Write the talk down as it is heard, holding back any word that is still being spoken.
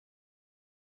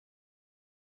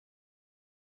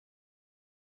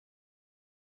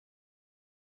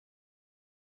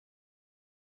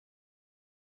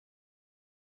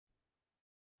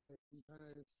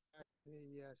going to start the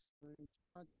learning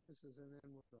practices and then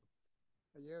we'll go.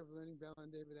 A year of learning Bell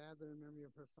and David Adler in memory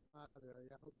of her father,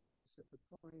 Yahoo Pacific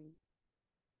Coin.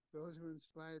 Those who were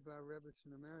inspired by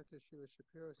Rebbetzin Emeritus, Sheila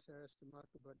Shapiro, Sarah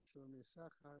Stamaka, but Shlomi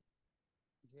Sachar,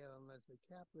 Gail and Leslie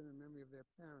Kaplan in memory of their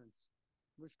parents.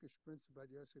 Mushka Sprinz about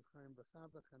Yosef Chaim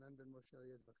Bachava, Hanan ben Moshe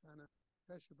Eliez Bachana,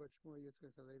 Pesha bat Shmuel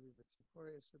Yitzchak Halevi bat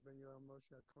Tzipora, Esther ben Yoel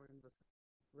Moshe Cohen Bachana,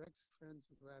 Rex Friends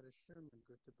of Gladys Sherman,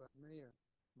 Gutta Bat Meir,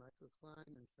 Michael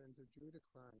Klein and Friends of Judah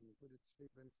Klein, Yehuda Tzvi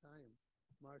ben Chaim,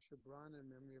 Marsha Braun in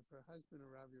memory of her husband,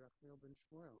 Rav Yerachmiel ben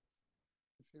Shmuel,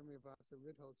 and family of Arthur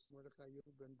Ridholtz, Mordechai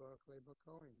Yul ben Baruch Leba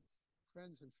Cohen,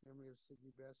 friends and family of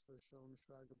Siggy Bessler, Shalom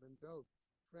Shraga ben Dov,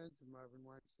 friends of Marvin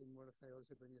Weinstein, Mordechai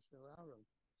Ozer ben Yisrael Aaron,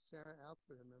 Sarah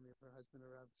Alpert in memory of her husband,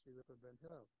 Rav Tzvi Lipa ben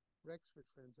Hillel, Rexford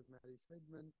friends of Maddie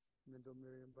Friedman, Mendel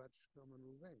Miriam Butch, Roman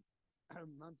Ruvain.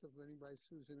 Month of learning by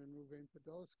Susan and Ruvain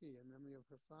Podolsky in memory of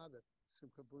her father,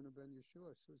 Simcha Buna ben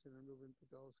Yeshua, Susan and Ruvain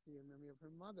Podolsky in memory of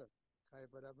her mother, Kaya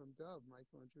bat Avram Dov,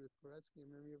 Michael and Judith Koretsky in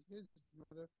memory of his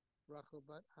mother, Rachel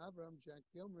bat Avram, Jack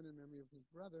Gilman in memory of his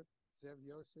brother, Zev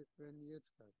Yosef ben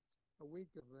Yitzchak. A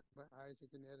week of learning by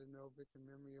Isaac and Eda Novick in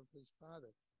memory of his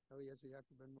father, Eliezer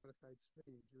Yaakov ben Mordechai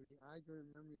Tzvi, Judy Iger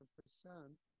in memory of her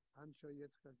son, Ansho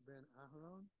Yitzchak ben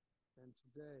Aharon, and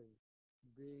today,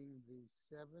 being the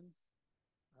 7th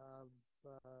of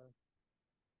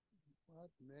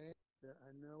May, there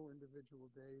are no individual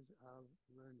days of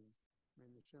learning. May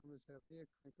Neshamas have here,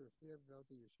 Kranker Fear,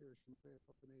 Velti Yeshua Shemaya,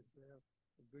 Open Israel,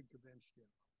 a good Gebenshtia.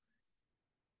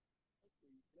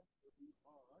 Okay, yesterday we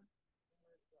are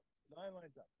 9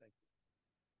 lines up. Thank you.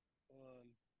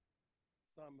 On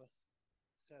Samach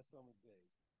Chesam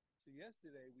Beis. So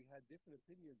yesterday we had different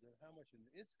opinions on how much an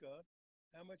iska,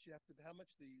 how much the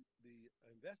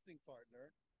investing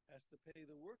partner has to pay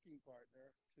the working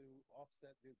partner to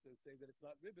offset to say that it's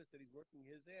not ribis, that he's working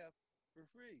his half for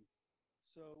free.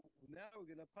 So now we're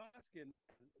going to paskin,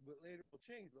 but later we'll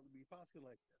change. But we'll be paskin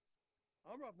like this.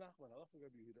 Amrav Nachman, halacha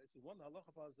Rabbi Yehuda. It's one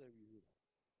halacha pas Rabbi Yehuda.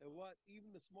 And what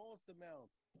even the smallest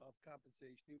amount of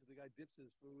compensation, even if the guy dips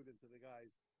his food into the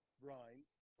guy's brine,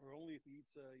 or only if he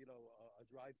eats a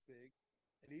dried fig,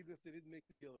 and even if they didn't make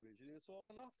the television, it's all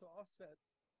enough to offset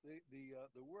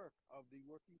the work of the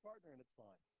working partner, and it's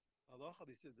fine. Halacha,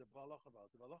 they said the halacha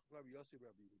about the halacha Rabbi Yossi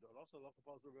Rabbi Yehuda, and also halacha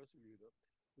pas Rabbi Yossi Yehuda,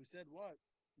 who said what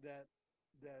that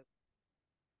that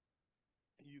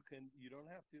you don't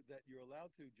have to that you're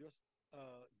allowed to just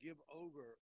give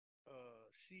over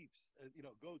sheep's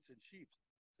goats and sheep's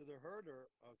to the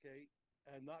herder, okay,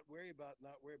 and not worry about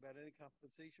any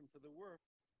compensation for the work.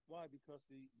 Why? Because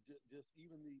just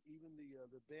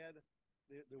the bad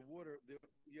the water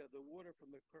the water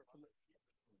from the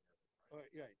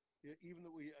yeah, yeah, even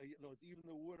the we it's even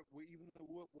the water even the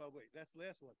well wait, that's the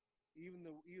last one. Even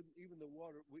the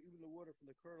water even the water from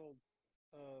the curdled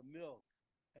milk,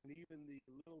 and even the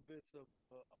little bits of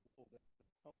wool that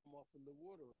come off in the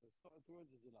water, if the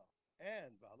thorns is enough.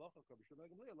 And what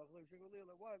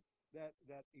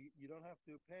that you don't have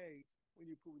to pay when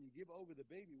you give over the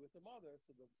baby with the mother.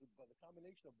 So by the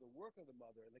combination of the work of the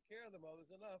mother and the care of the mother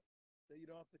is enough that you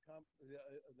don't have to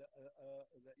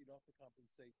that you don't have to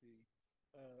compensate the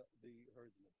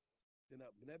herdsman. The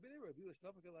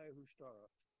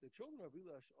children of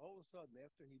Elish, all of a sudden,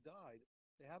 after he died,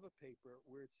 they have a paper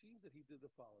where it seems that he did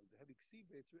the following. They have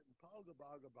it's written Palga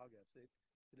Baga Baga, say that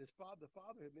the father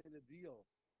had made a deal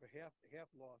for half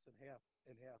loss and half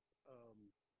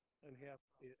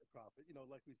profit.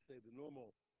 Like we say, the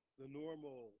normal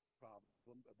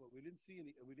problem. But we didn't see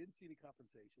any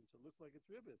compensation, so it looks like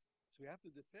it's ribis. So we have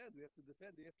to defend. We have to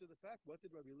defend after the fact. What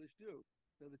did Rabbi Elish do?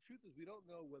 Now the truth is we don't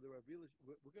know whether Rabbi Elish.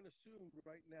 We're going to assume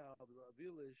right now that Rabbi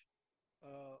Elish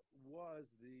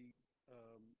Rabbi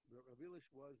Elish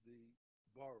was the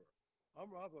borrower.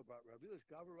 Rabba, but Rabbi Elish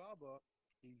Gavra Rabba,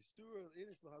 he sur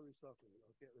inish lahavi safi.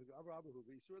 Okay, Gavra Rabba who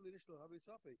he sur inish lahavi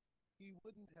safi. He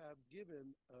wouldn't have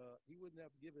given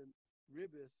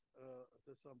ribis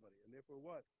to somebody, and therefore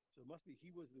what? So it must be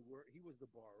he was the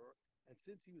borrower, and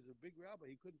since he was a big rabbi,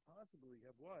 he couldn't possibly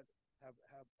have what have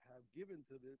given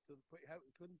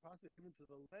couldn't possibly given to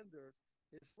the lender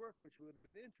his work, which would have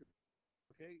been interest.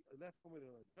 Okay, and that's one way to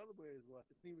know. The other way is what?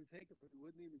 He didn't even take it, but he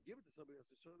wouldn't even give it to somebody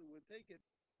else. He certainly wouldn't take it.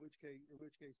 In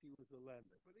which case, he was the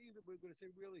lender. But either we're going to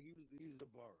say really he was the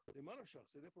borrower. The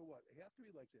Manushach. So therefore, what? It has to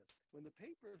be like this. When the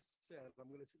paper said, I'm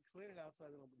going to explain it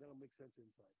outside, then it'll make sense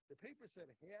inside. The paper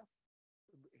said half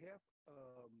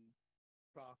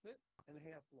profit and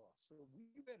half loss. So we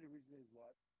read it originally as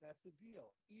what? That's the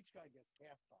deal. Each guy gets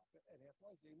half profit and half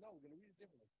loss. No, we're going to read it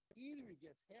differently. Either he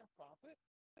gets half profit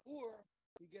or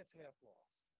he gets half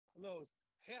loss. In other words,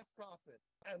 half profit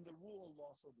and the rule and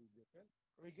loss will be different,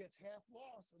 or he gets half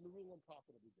loss and the rule and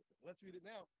profit will be different. Let's read it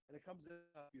now, and it comes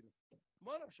out beautiful.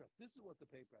 Manashak, this is what the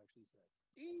paper actually says.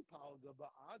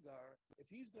 If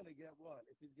he's going to get what?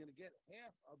 If he's going to get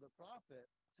half of the profit,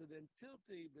 so then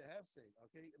tilti behefse.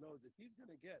 Okay, in other words, if he's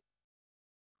going to get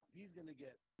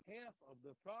half of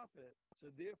the profit.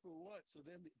 So therefore, what? So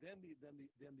then the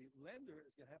lender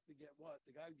is going to have to get what?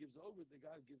 The guy who gives over.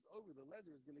 The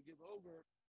lender is going to give over.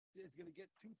 Is going to get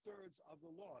 2/3 of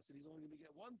the loss, and he's only going to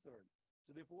get 1/3.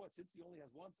 So therefore, what? Since he only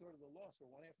has 1/3 of the loss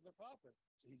or 1/2 of the profit,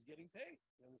 so he's getting paid.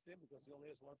 You understand? Because he only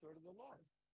has 1/3 of the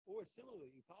loss. Or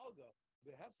similarly, Ipalga,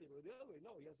 the half or the other way.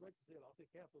 No, he has the right to say, "I'll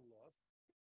take half of the loss."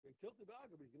 Until the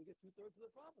value, he's going to get 2/3 of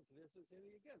the profit. So there's the same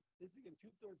thing again. This is getting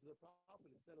 2/3 of the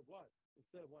profit instead of what?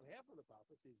 Instead of 1/2 of the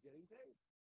profit, so he's getting paid.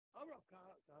 Rav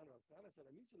Kahana said,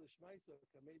 "I'm used to the Shmaisa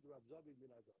Kamed Rav Zavi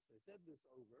bin Ados." I said this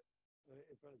over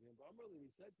in front of him. But he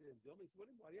said to him, "Why do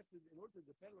you have to, in order to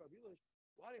defend Rav Elish,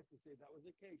 why do you have to say that was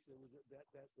the case? It was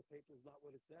that the paper is not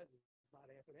what it says. It's not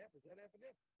half and half. It's that half and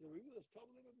half." The Rav Elish told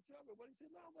him what he said. No,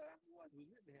 that was. It was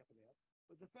written half and half.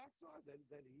 But the facts are that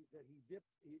he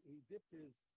dipped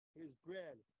his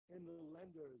bread in the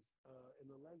lender's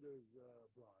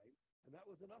bride, and that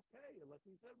was enough pay. And like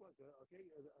we said, what?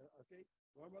 Okay.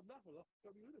 Rav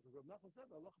Nachman said,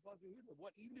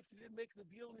 what? Even if you didn't make the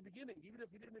deal in the beginning, even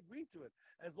if you didn't agree to it,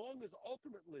 as long as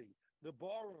ultimately the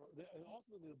borrower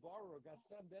got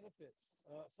some benefit,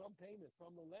 some payment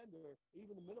from the lender,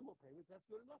 even the minimal payment, that's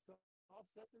good enough to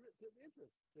offset the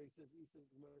interest. So he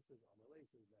says, no. He says, you can't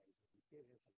answer that. Why?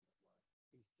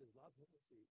 He says, not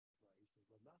see. He says,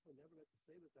 but Nachman never meant to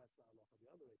say that that's the halacha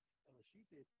the other way. And the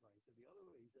Shita, he said the other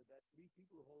way. He said that's three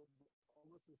people who hold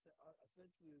almost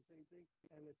essentially the same thing,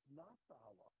 and it's not the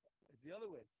halacha. It's the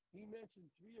other way. He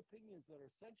mentioned three opinions that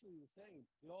are essentially the same.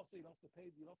 They all say you don't have to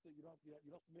pay. You don't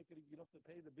have to make it. You don't have to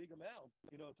pay the big amount,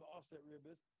 to offset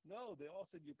ribbis. No, they all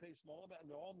said you pay small amount,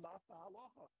 and they're all not the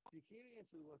halacha. You can't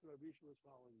answer what the Rav Yishua was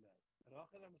following that. And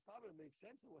Achan Amistaba, it makes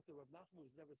sense that what the Rav Nachman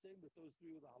was never saying that those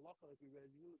three were the halacha like we read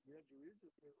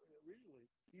originally.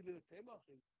 Either the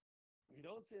temachim. You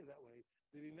don't say it that way.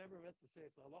 That he never meant to say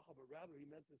it's halacha, but rather he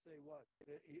meant to say what?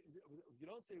 You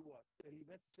don't say what? That he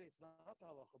meant to say it's not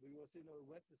the halacha, but you want to say no. He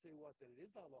meant to say what? That it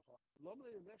is the halacha. Why do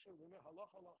you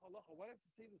have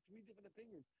to say the three different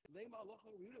opinions?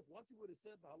 Once he would have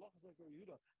said the halacha is like Rav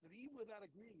Yehuda, that even without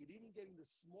agreeing, and even getting the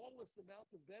smallest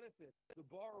amount of benefit, the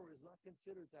borrower is not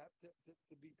considered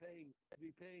to be paying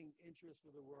interest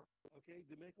for the work. Okay,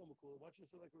 Demeko Makul. Once you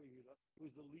say like Rav Yehuda,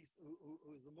 who's the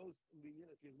most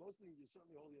lenient. If you're the most lenient, you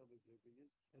certainly hold the other two opinions.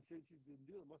 And since he didn't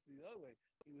do it, it must be the other way.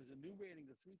 He was enumerating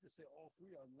the three to say all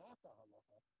three are not the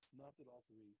halacha, not that all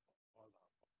three are the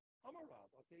halacha. Amarav.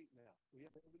 Okay, now we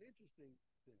have an interesting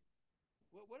thing.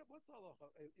 What's the halacha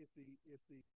if the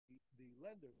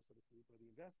lender, so to speak, or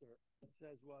the investor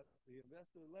says what? The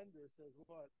lender says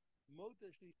what?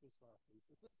 Mota shlish b'sfach. He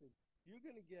says, listen, you're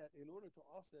going to get, in order to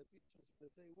offset the interest,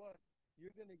 to say what?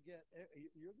 You're going to get,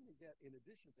 in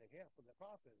addition to half of the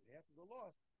profit and half of the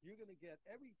loss, you're going to get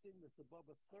everything that's above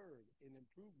a third in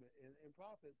improvement in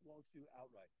profit belongs to you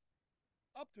outright.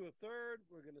 Up to a third,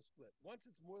 we're going to split. Once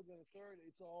it's more than a third,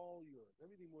 it's all yours.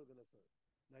 Everything more than a third.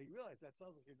 Now you realize that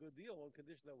sounds like a good deal on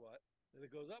condition that what? That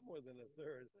it goes up more than a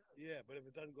third. Yeah, but if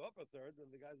it doesn't go up a third, then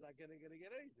the guy's not going to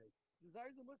get anything.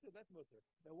 Desires the mutter, that's mutter.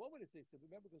 Now what would it say? So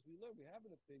remember, because we have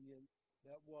an opinion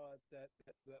that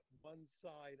one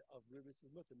side of ribis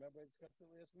is mutter. Remember I discussed it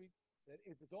last week? That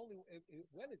if it's only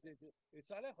when it's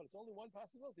tzarechon, it's only one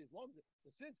possibility. As long as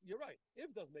so since you're right, if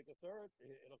it doesn't make a third,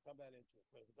 it'll come out interest.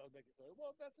 But if it does make a third,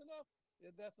 well, that's enough.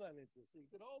 Yeah, that's not interest. So you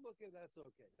said, oh, look, that's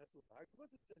okay. That's okay.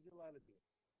 What it says you're allowed to do.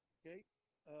 Okay,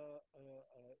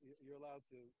 you're allowed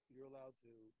to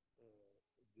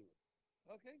do it.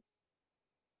 Okay,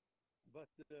 but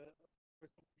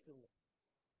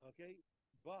okay.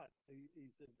 But he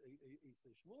says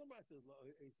Shmuel Amar says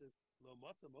lo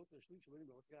matzah motor shlish.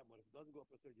 What's got? What if it doesn't go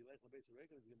up a third? You like the base of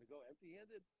record is going to go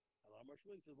empty-handed. Amar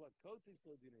Shmuel says what? Kotzi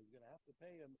slow dinar. He's going to have to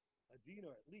pay him a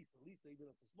dinar at least even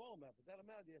if it's a small amount. But that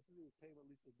amount he has to do is pay him at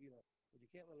least a dinar. But you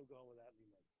can't let him go without any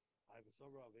money. I have a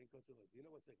son Rav ain't kotzi lo dinar.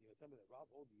 What's that? You tell me that Rav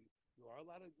hold you are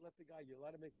allowed to let the guy. You're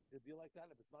allowed to make a deal like that.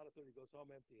 If it's not a third, he goes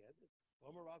home empty-handed.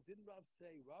 Rav didn't Rav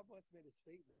say? Rav once made a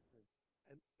statement.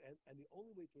 And the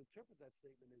only way to interpret that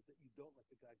statement is that you don't let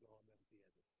the guy go home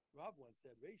empty-handed. Rav once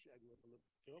said,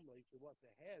 what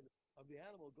the head of the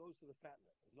animal goes to the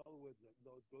fatler. In other words, it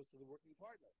goes to the working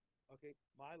partner. Okay,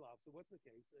 my love. So what's the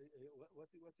case?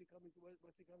 What's he coming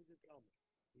to tell me?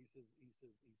 He says. In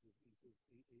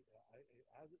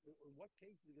what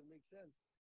case is it going to make sense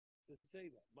to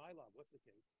say that? My love. What's the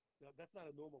case? That's not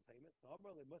a normal payment.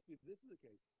 Normally, it must be. This is the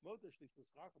case. Motor shlish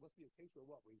must be a case where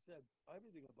what? Where he said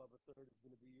everything above a third is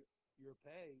going to be your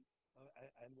pay,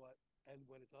 and what? And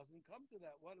when it doesn't come to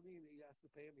that, what I mean, he has to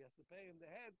pay him. He has to pay him the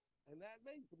head, and that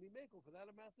may can be makel for that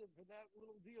amount for that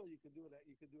little deal. You can do it.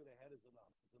 You can do it ahead is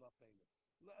enough. It's enough payment.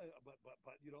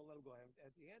 But you don't let him go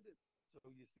empty-handed. So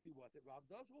you see what that Rob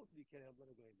does hold. You can't let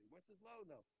him go empty. What's his low?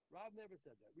 No, Rob never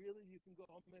said that. Really, you can go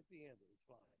home empty-handed. It's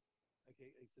fine.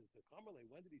 Okay, he says the Kamalei.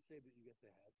 When did he say that you get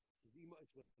the head? It's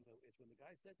when the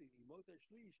guy said to Imota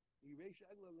Shlish, Eresh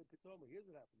Agla Pitoma. Here's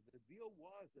what happened. The deal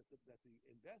was that the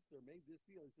investor made this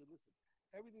deal. He said, listen,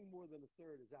 everything more than a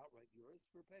third is outright yours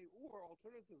for pay, or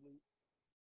alternatively,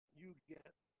 you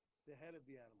get the head of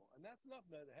the animal, and that's enough.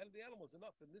 The head of the animal is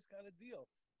enough in this kind of deal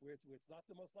where it's not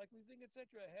the most likely thing,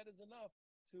 etc. A head is enough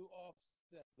to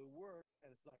offset the work, and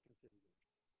it's not considered.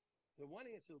 The one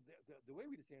answer, the way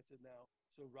we just answered now,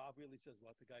 so Rav really says,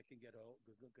 what, the guy can get home,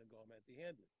 can go home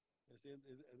empty-handed. Understand?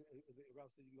 Rav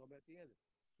said you can go home empty-handed.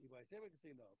 If I say I can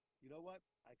say no, you know what?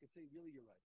 I can say really you're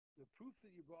right. The proof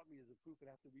that you brought me is a proof that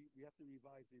we have to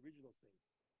revise the original statement.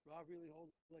 Rav really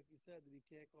holds, like you said, that he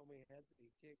can't go home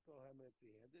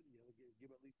empty-handed. You know,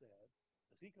 give at least a head.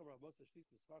 When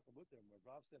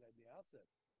Rav said at the outset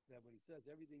that when he says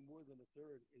everything more than a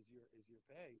third is your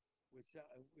pay, which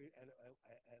and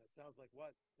it sounds like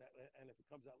what that, and if it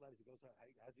comes out loud, he goes,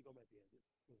 how's he go empty-handed?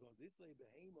 He's going this lay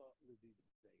behema l'diday.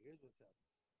 Here's what's happening.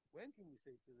 When can you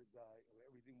say to the guy,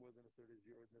 everything more than a third is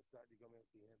yours, and it's not you go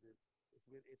empty-handed? It's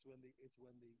when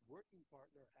the working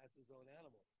partner has his own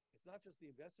animal. It's not just the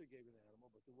investor gave an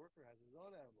animal, but the worker has his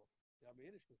own animal.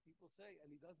 Because people say, and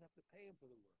he doesn't have to pay him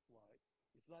for the work. Why?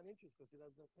 It's not interest because he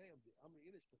doesn't have to pay him. Because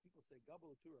people say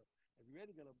gabel Torah. If you're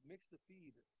really going to mix the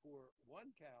feed for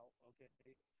one cow, okay,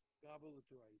 gabel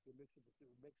Torah. You can mix it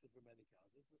for many cows.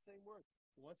 It's the same word.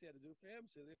 So once he had to do it for him,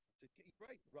 so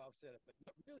right, Rav said it, but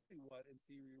not really what in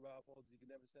theory Rav holds. You can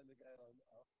never send the guy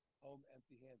home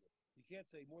empty-handed. You can't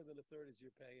say more than a third is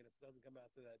your pay, and if it doesn't come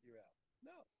out to that, you're out.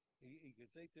 No, he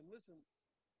could say to him, listen,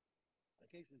 the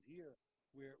case is here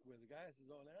where the guy has his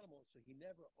own animal, so he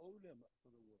never owed him for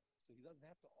the work. So he doesn't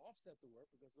have to offset the work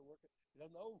because the worker, he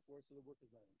doesn't owe him for it, so the work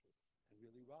is not interest. And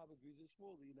really, Rob agrees with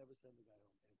Shmuel that you never send the guy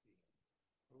home empty-handed.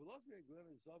 But we lost very good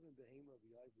in Zovin Behemoth of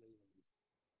Yai Blade.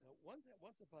 Now,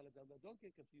 once upon a time, now don't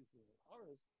get confused with it.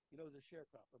 Horace, is a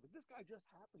sharecropper, but this guy just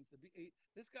happens to be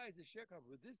this guy is a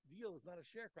sharecropper, but this deal is not a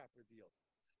sharecropper deal.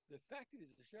 The fact that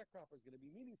he's a sharecropper is going to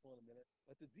be meaningful in a minute,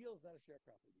 but the deal is not a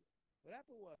sharecropper deal. What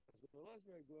happened was, when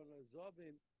Elazar Grona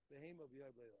Zobin Behem of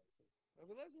Yarbei,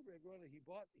 he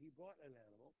bought an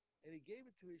animal and he gave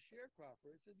it to his sharecropper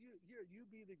and said, you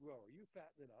be the grower, you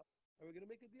fatten it up, and we're going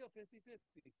to make a deal 50-50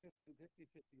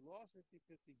 loss,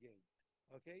 50-50 gain.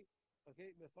 Okay?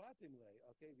 Okay, Mefatimle,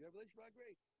 okay, Revelation by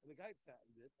grace. And the guy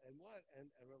fattened it, and what?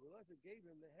 And Revelation gave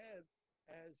him the head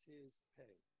as his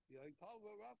pay. Okay,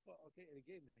 and he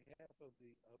gave him half of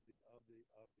the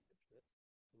interest.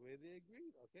 The way they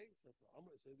agreed, okay, so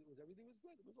everything was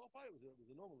good. It was all fine. It was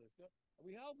a normal iska. And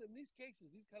we held in these cases,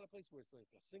 these kind of places where it's like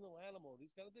a single animal,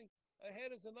 these kind of things, a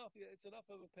head is enough. Yeah, it's enough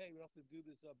of a pay. We don't have to do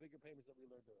this bigger payments that we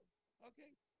learned earlier.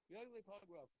 Okay. The ugly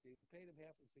paragraph, he paid him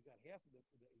half, so he got half of the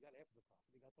profit.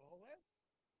 He got the whole head.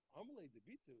 Amalei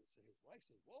Debitu, so his wife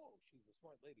says, whoa, she's a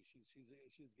smart lady. She's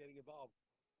getting involved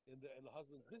in the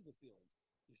husband's business dealings.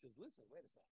 He says, listen, wait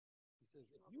a second. He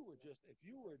says, if you were just a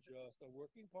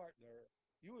working partner,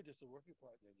 you and you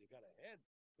got a head,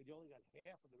 but you only got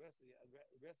half of the rest of the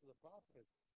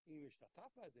profits. If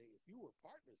you were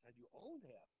partners, had you owned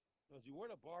half, because you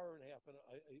weren't a borrower and half, and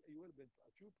you would have been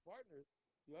a true partner.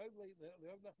 You would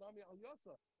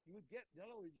get not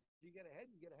only you get a head,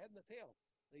 you get a head and a tail.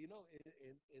 Now, in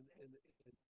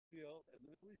field and the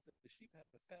Middle East, the sheep have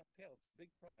a fat tail. It's a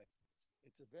big prize.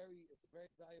 It's a very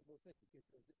valuable thing.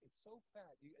 It's so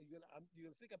fat. You're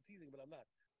gonna think I'm teasing, but I'm not.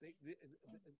 They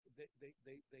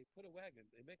put a wagon.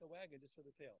 They make a wagon just for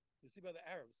the tail. You see by the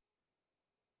Arabs.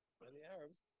 By the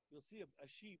Arabs, you'll see a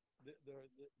sheep.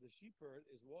 The sheep herd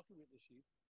is walking with the sheep,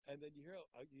 and then you hear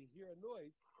a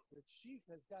noise. The sheep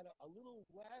has got a little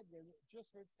wagon just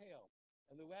for its tail,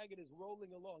 and the wagon is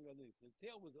rolling along underneath. The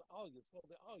tail was an alga. It's called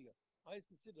the alga. I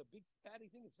consider a big fatty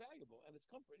thing. It's valuable and it's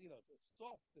comfort. It's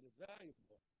soft and it's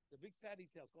valuable. The big fatty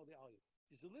tail is called the alga.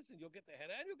 He said, listen, you'll get the head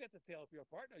and you'll get the tail. If you're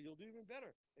a partner, you'll do even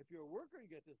better. If you're a worker,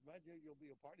 you get this. Imagine you'll be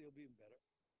a partner, you'll be even better.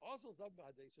 Also, so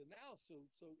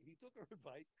he took her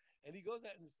advice and he goes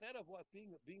out instead of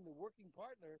being the working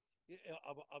partner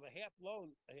of a half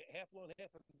loan, half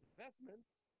investment.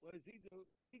 What does he do?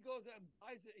 He goes out and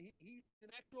buys it. He's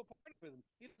an actual partner with him.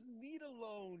 He doesn't need a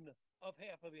loan of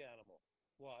half of the animal.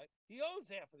 Why? He owns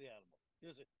half of the animal.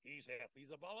 He's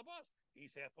a balabas.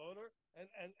 He's half owner,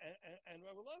 and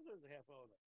Rabbi Lazar is a half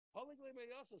owner. Publicly may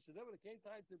also. So then when it came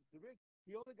time to Rick,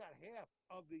 he only got half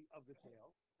of the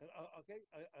tail. And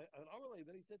and Amalei,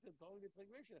 then he said to him, totally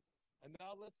different configuration. And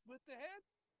now let's split the head.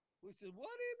 We said,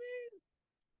 what do you mean?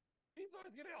 He thought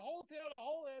he was getting a whole tail, a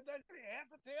whole head. That's getting half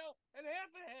a tail and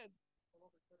half a head.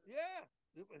 Yeah,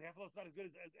 half loaf's not as good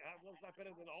as half loaf's not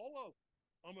better than a whole loaf.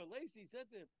 Amar Lacey said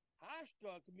to him,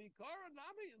 "Hashta mikara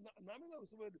nami loaf."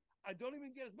 I don't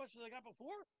even get as much as I got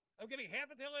before. I'm getting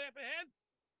half a tail and half a head.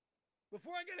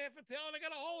 Before I get half a tail and I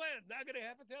got a whole head. Now I get a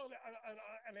half a tail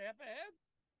and a half a head.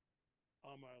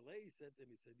 Amar Lay said to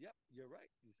him, he said, "Yep, you're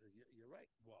right." He says, "You're right.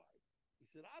 Why?" He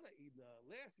said, "Ada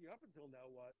last year up until now,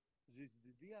 what?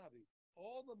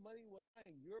 All the money was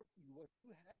what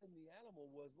you had in the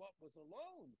animal was what was a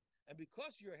loan, and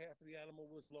because your half of the animal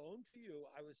was loaned to you,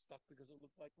 I was stuck because it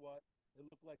looked like what? It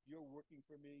looked like you're working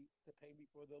for me to pay me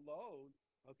for the loan.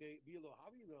 Okay,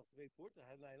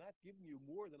 had I not given you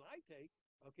more than I take,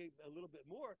 okay, a little bit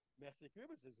more, Massive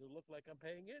Services, it looked like I'm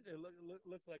paying it.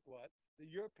 Looks like what? That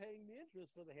you're paying the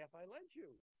interest for the half I lent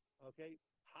you. Okay,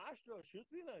 Hashtra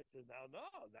Shutrina. I said, now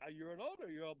you're an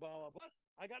owner, you're a balabas.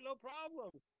 I got no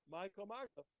problems. Michael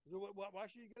Martha. So why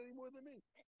should you get any more than me?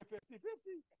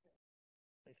 50-50.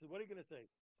 I said, what are you going to say?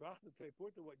 What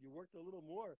you worked a little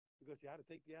more because you had to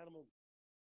take the animal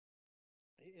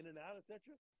in and out,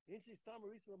 etc. Now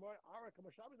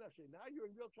you're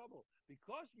in real trouble.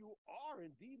 Because you are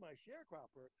indeed my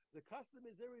sharecropper, the custom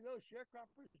is every knows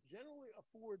sharecroppers generally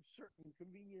afford certain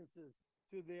conveniences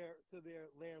to their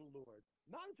landlord.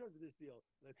 Not in terms of this deal.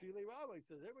 The Tile Rabbi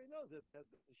says everybody knows that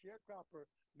the sharecropper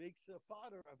makes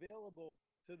fodder available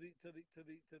to the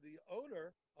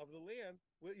owner of the land,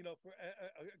 for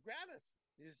gratis.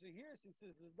 He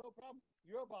says, there's no problem.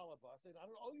 You're a balabas, and I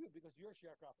don't owe you because you're a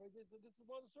sharecropper. This is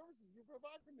one of the services you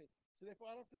provide for me. So therefore,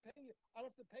 I don't have to pay you. I don't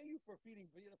have to pay you for feeding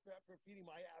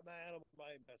my animal,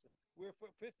 my investment. We're for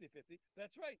 50-50.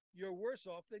 That's right. You're worse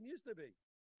off than used to be.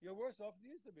 You're worse off than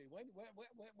used to be. When you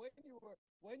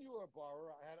were a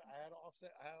borrower, I had to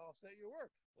offset your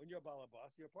work. When you're a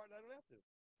balabas, your partner, I don't have to.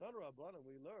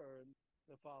 We learn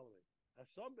the following. A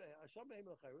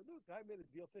guy made a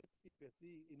deal 50-50.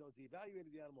 He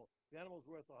evaluated the animal. The animal's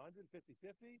worth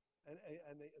 150-50, and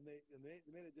they made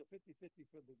a deal 50-50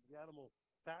 for the animal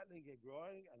fattening and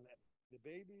growing and the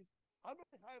babies. How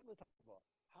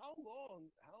long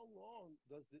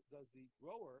does the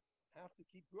grower have to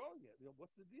keep growing it?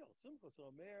 What's the deal?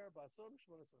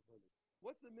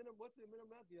 What's the minimum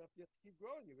amount you have to keep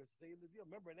growing? You're going to stay in the deal.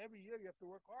 Remember, and every year you have to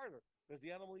work harder because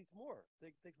the animal eats more.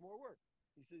 Takes more work.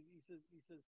 He says,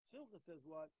 Simcha says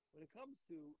what? When it comes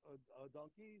to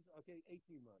donkeys, okay,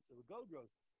 18 months. So a goat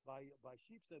grows by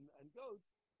sheep and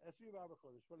goats, that's 24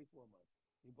 months.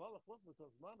 If he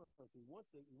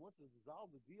wants to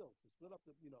dissolve the deal, to split up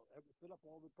split up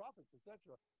all the profits,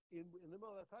 etc. In the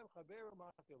middle of that time,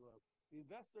 the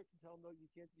investor can tell him, no,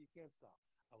 you can't stop.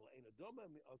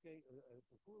 Okay,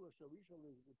 it's a foolish show.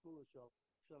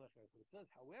 But it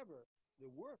says, however, the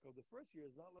work of the first year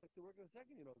is not like the work of the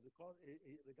second year.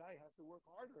 The guy has to work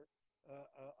harder,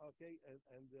 okay,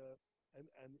 and the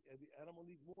animal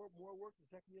needs more work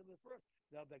the second year than the first.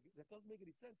 Now that doesn't make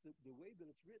any sense. The way that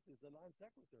it's written is a non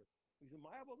sequitur. He said,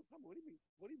 "My what do you mean?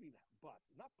 What do you mean? But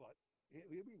not but.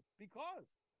 What do you mean? Because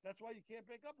that's why you can't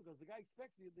break up because the guy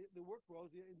expects the work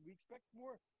grows. And we expect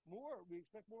more. We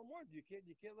expect more. You can't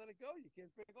let it go. You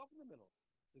can't break off in the middle."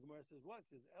 So the Gemara says, what?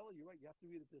 It says, Ella, you're right. You have to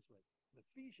read it this way. The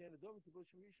fish and the dome to go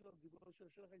you're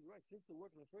right. Since the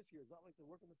work in the first year is not like the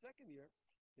work in the second year,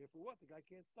 therefore what? The guy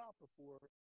can't stop before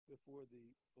the full 2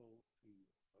 years.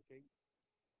 Okay?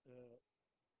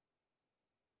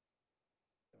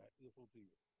 All right, the full 2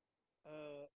 years.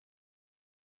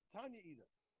 Tanya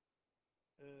Edith.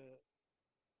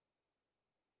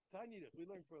 We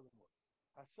learn furthermore.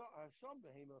 A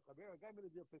guy made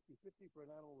a deal 50-50 for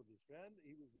an animal with his friend.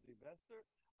 He was the investor.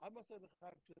 How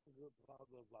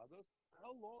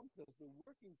long does the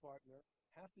working partner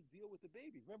have to deal with the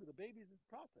babies? Remember, the babies is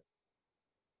profit.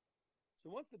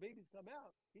 So once the babies come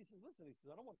out, he says, "Listen," he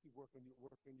says, "I don't want to keep working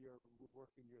your thing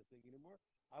anymore.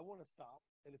 I want to stop.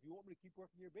 And if you want me to keep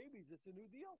working your babies, it's a new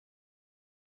deal."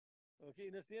 Okay, you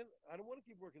understand? I don't want to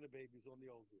keep working the babies on the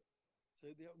old deal. So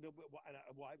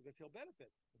why? Because he'll benefit.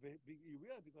 You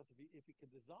realize because if he can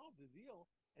dissolve the deal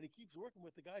and he keeps working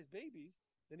with the guy's babies,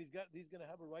 then he's going to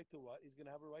have a right to what? He's going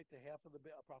to have a right to half of the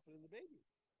profit in the babies.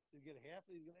 He's going to half.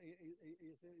 He's going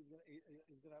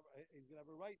to have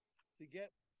a right to get.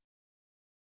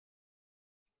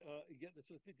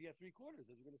 So to get 3/4, as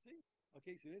you're going to see.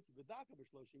 Okay, so this is the Daka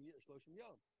Shloshim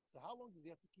Yom. So how long does he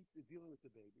have to keep dealing with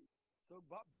the baby? So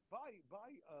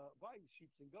buy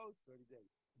sheep and goats 30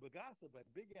 days. Bagasa by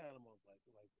big animals like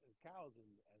cows and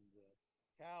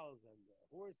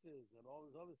horses and all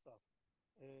this other stuff.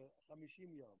 50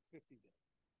 yom, 50 days.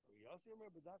 Yossi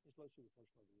remember Dr. Shloshi the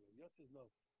first one. Yossi says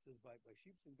no. Says by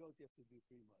sheep and goats you have to do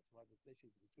 3 months. Why? But they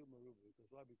should do two maruba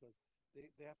because why? Because they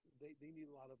have to they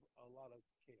need a lot of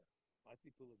care. I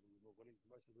think people what do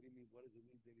you mean? What does it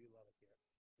mean? They need a lot of care.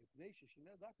 If nation she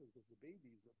not doctor because the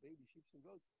baby sheep and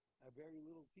goats have very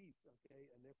little teeth. Okay,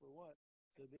 and therefore what?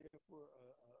 So therefore,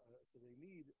 so they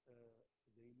need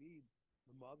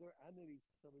the mother and they need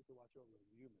somebody to watch over them,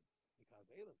 the human. The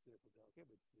Kavelim, okay, but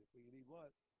therefore you need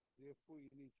what? Therefore you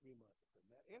need 3 months.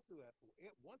 Now, after that,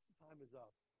 once the time is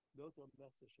up, no to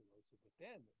Shalosa. But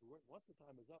then, once the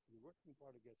time is up, the working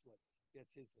party gets what?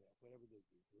 Gets his half, whatever they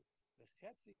do. The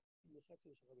Chetzi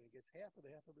gets half of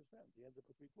his friend. He ends up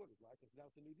with 3/4, right? Because now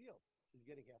it's a new deal. So he's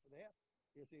getting half of the half.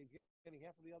 You know, so he's getting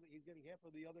half of the other. He's getting half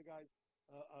of the other guys.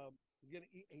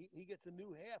 He gets a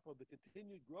new half of the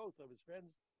continued growth of his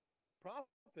friend's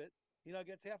profit. He now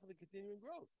gets half of the continuing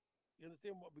growth. You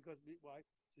understand what? Because why?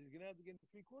 So he's going to have to get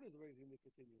 3/4 of everything to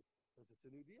continue because it's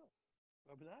a new deal.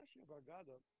 Rabbi Nashir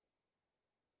Bargada,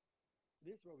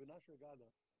 this Rabbi Nashir Bargada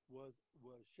was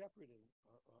shepherding,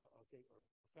 okay, or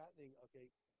fattening, okay,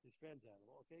 his friend's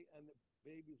animal, okay, and the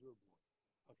babies were born.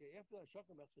 Okay, after that,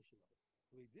 Shakam Echsha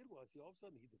what he did was, all of a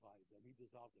sudden, he divided them. He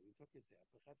dissolved them. He took his half,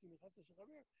 and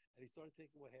he started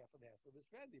taking what half and half of his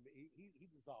friend. He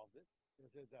dissolved it.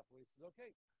 And at that point, he says,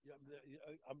 "Okay, yeah,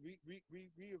 I'm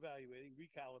reevaluating,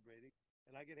 recalibrating,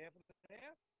 and I get half and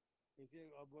half." He said,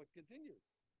 "What continued?"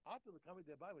 After the coming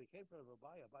to Abai, when he came from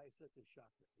Abai, Abai said to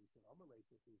Shakra, he said, "Amalei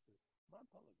said to him, he says, Man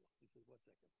Palagwa." He says, "1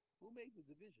 second. Who made the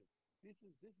division? This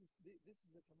is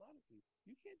a commodity.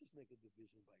 You can't just make a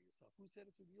division by yourself. Who said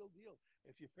it's a real deal?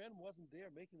 If your friend wasn't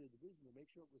there making the division to make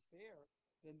sure it was fair,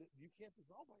 then you can't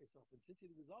dissolve by yourself. And since you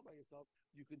dissolve by yourself,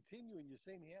 you continue in your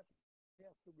same half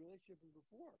the relationship as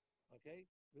before. Okay,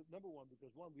 number one,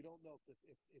 because one, we don't know if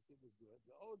it was good.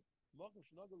 The old Malcolm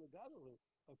Shnuggle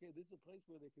okay, this is a place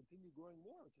where they continue growing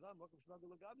more. It's not Malcolm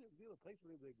Shnuggle a place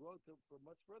where they grow for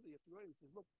much further. You have to go. He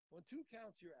says, look, on 2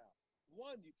 counts, you're out.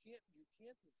 One, you can't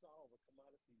dissolve a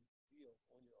commodity deal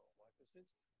on your own. Why? Because since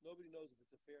nobody knows if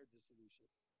it's a fair dissolution,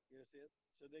 you understand?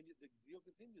 So then the deal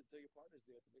continues until your partner's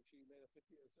there to make sure you made a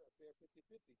fair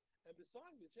 50-50. And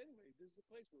besides which, anyway, this is a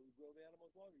place where we grow the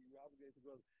animals longer. You're obligated to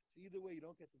grow them. So either way, you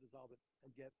don't get to dissolve it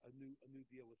and get a new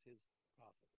deal with his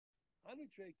profit. Anu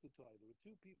Trey Kutai, there were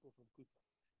 2 people from Kutai.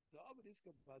 The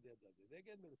Abadiska they're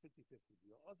getting a 50-50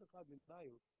 deal. Also,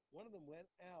 one of them went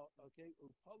out, okay,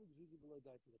 probably Zuzi below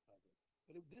died to the Kabbalah.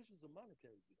 But this was a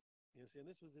monetary deal. You know,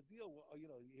 this was a deal, we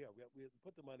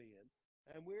put the money in,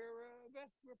 and we're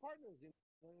partners,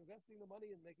 investing the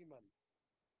money and making money.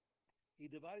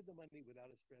 He divided the money without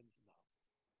his friend's knowledge.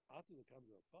 After the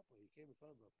coming of Papa, he came in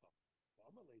front of Papa.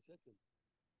 Amalei said to him,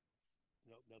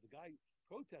 now the guy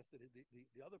protested it.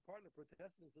 The other partner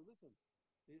protested and said, listen,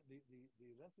 the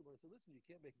investor said, listen, you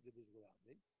can't make a division without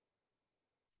me.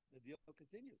 The deal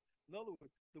continues. In other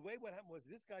words, the way what happened was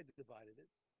this guy divided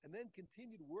it and then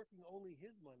continued working only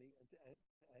his money and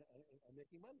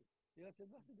making money. You know, I said,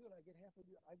 nothing to do it. I get half of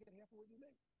what you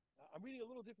make. I'm reading a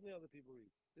little differently than other people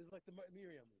read. This is like the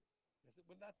Miriam read. I said,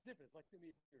 but not different. It's like the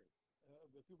Miriam.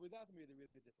 But people without the Miriam, they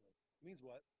read it differently. It means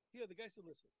what? Here, the guy said,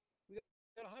 listen, we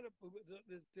got 100.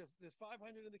 There's 500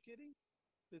 in the kitty.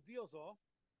 The deal's off,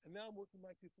 and now I'm working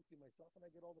my 250 myself, and I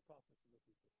get all the profits from the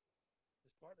 250.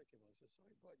 His partner came on and said,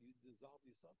 sorry, but you dissolved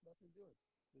yourself, nothing doing.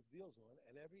 The deal's on,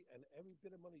 and every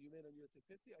bit of money you made on your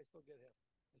 250, I still get half.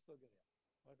 Because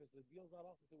the deal's not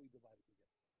off until we divide it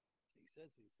together. So he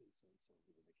says, when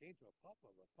they came to Papa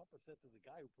said to the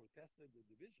guy who protested the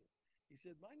division, he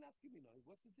said, my nafkimi,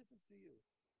 what's the difference to you?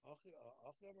 Okay,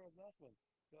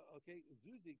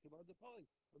 Zuzi, come on, the polling.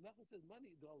 But Nachman says,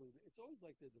 money, it's always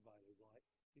like they're divided. Why?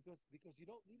 Because you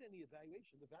don't need any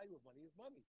evaluation. The value of money is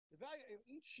money. The value of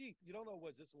each sheep, you don't know,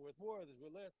 was this worth more, this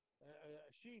worth less.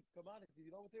 Sheep, commodity,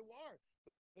 you know what they were.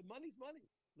 But money's money.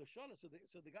 Lashana, so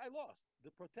the guy lost.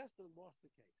 The protester lost the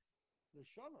case.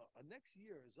 Lashana, next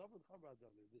year, the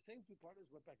same 2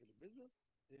 partners went back into business.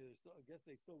 I guess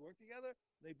they still work together.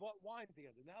 They bought wine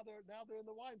together. Now they're in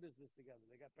the wine business together.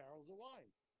 They got barrels of wine.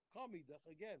 Kamidach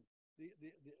again.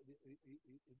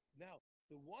 Now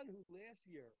the one who last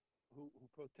year who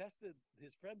protested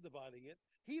his friend dividing it,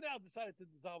 he now decided to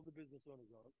dissolve the business on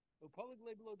his own. He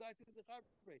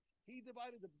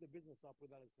divided the business up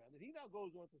without his friend, and he now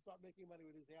goes on to start making money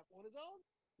with his half on his own,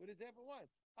 with his half of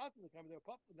wine. After the coming there,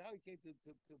 now he came to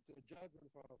a judgment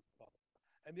in front of Papa.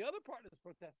 And the other partner is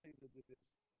protesting the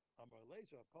division. Amar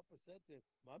so Papa said to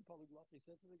Man Polyglot, he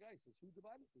said to the guy, he says, who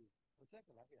divided for you? 1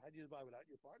 second, how do you divide without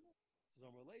your partner? He says,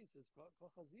 Amar he says,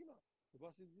 Chazima. He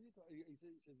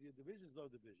says, your division is no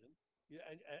division. Yeah,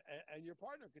 and your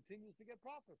partner continues to get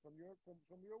profit from your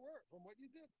work, from what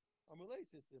you did. Amalei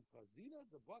says to him, Kazina,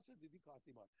 the basa did he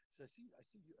So I see the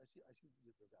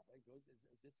rabbi goes,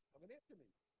 is this coming after me?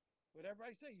 Whatever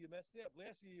I say, you messed it up.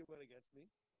 Last year you went against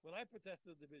me. When I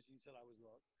protested the division, you said I was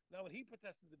wrong. Now when he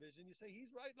protested the division, you say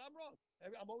he's right and I'm wrong.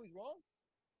 I'm always wrong.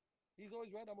 He's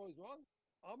always right. I'm always wrong.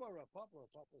 Amar Papa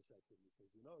said to me, he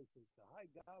says, he says the high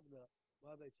governor,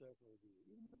 Mother Circle,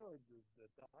 even though the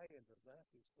Dayan does not have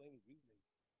to explain his reasoning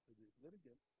to the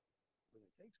litigant, but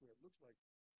it takes where it looks like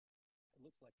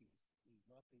he's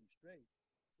not being straight,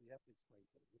 so you have to explain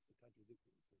to him. What's the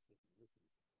contradiction? He says, listen.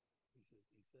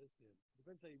 He says to him,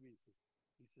 depends how you read.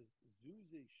 He says,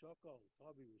 Zuzi Shokol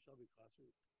Tabi Rishabi Chaser.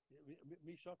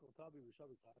 Me Shokol Tabi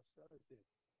Rishabi Chaser.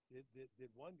 Did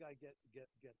one guy get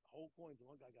whole coins and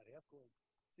one guy got half coins?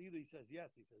 So either he says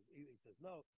yes, either he says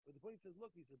no. But the point he says,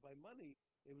 look, he says by money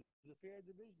it was a fair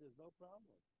division. There's no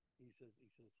problem.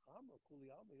 Chama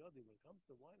Kuli Alma Yodi. When it comes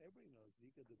to wine, everybody knows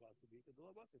Dika de Basa, Dika de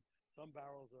Labasa. Some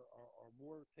barrels are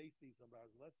more tasty, some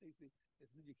barrels are less tasty.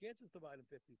 You can't just divide them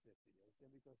 50-50. You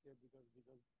understand?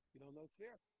 Because you don't know it's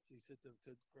fair. So he said for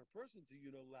a person to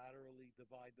unilaterally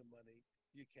divide the money,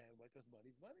 you can, because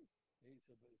money's money. And he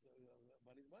said,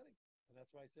 money's money. And that's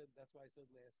why I said last year that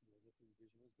the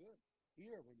division was good.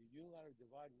 Here, when you unilaterally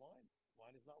divide wine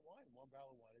is not wine. One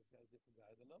barrel of wine has got a different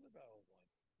value than another barrel of wine.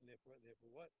 And therefore,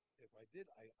 what? If I did,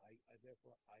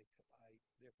 therefore I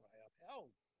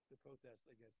upheld the protest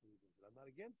against the religion. I'm not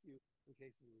against you in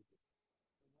cases of religion.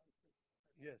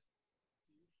 Yes.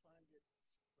 Do you find it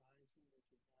surprising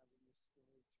that you have in this story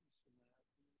two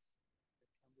Samaritans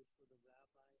that come before the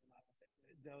rabbi?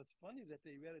 Now it's funny that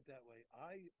they read it that way.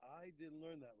 I didn't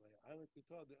learn that way. I learned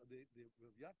Kuta. The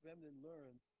Yaakov didn't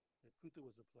learn that Kuta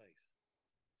was a place.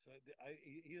 So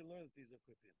he didn't learn that these are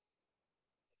Kutim.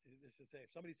 This is say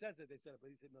if somebody says it, they said it, but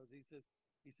he said no. He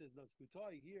says no. It's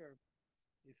Kutai here.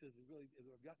 He says it's really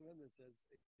Yaakov says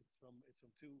it's from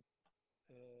two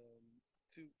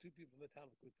people from the town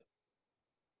of Kuta.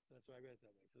 That's why I read it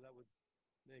that way. So that would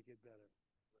make it better.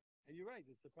 And you're right,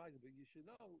 it's surprising, but you should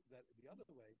know that the other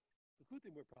way, the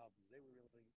Kutim were problems. They were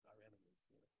really our enemies.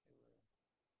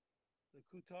 The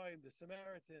Kutim, the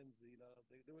Samaritans,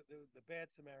 the bad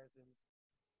Samaritans,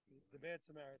 the bad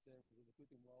Samaritans, and the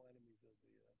Kutim were all enemies of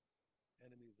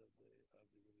the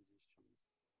religious Jews.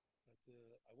 But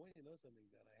I want you to know something.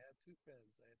 That I had two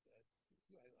friends.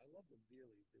 I love them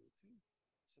dearly. There were two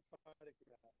Sephardic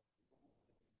rabbis.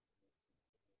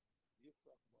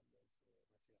 Yitzchak, one was Messiah.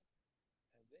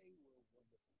 And they were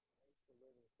wonderful. I used to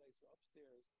learn in a place. So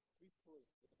upstairs, 3 floors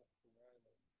up from where I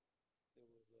lived, there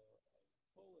was a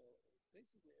full,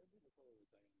 basically every Nicola was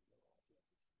dying in the all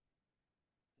judges.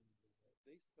 And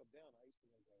they used to come down. I used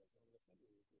to run down. One of the friends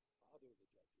was the father of the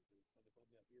judges. When they called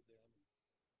me up here, there.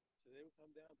 So they would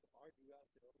come down to argue out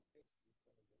their own cases in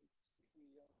front of me.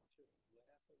 Sweet young children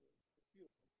laughing. It was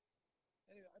beautiful.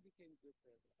 Anyway, I became good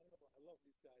friends. I don't know. I love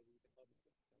these guys. We love each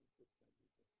other. I'm good friends with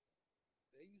them.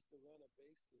 They used to run a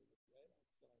base there right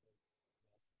outside of Damascus.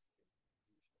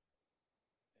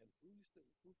 And who used to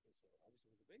recruit them? So obviously it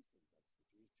was a base there. That's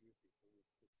the Jewish people would put the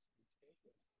streets came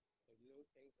to them. But it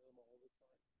came to them all the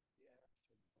time. The Arabs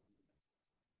from Damascus.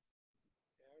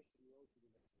 The Arabs from the old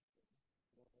Damascus.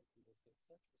 Because they had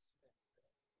such respect.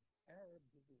 Arab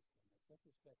businessmen had such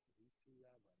respect for these two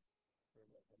rabbis,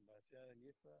 from Marcial and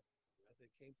Yifra, that they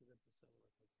came to them to settle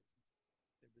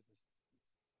their business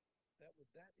disputes. That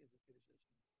is a Kiddush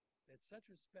Hashem. They had such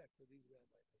respect for these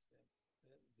rabbis.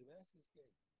 Damascus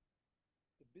came.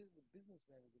 The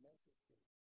businessman in Damascus came.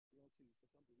 You don't see used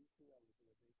to come to these two rabbis that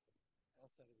were based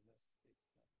outside of Damascus came.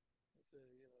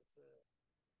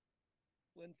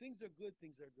 When things are good,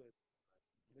 things are good.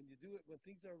 When you do it, when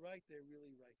things are right, they're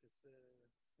really right. It's the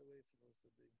way it's supposed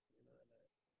to be. And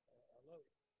I love it.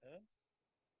 Huh?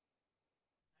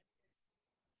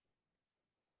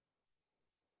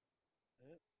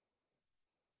 Huh?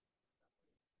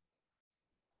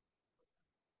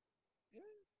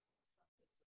 Yeah.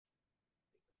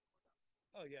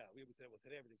 Oh yeah, we would say, well,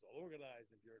 today everything's all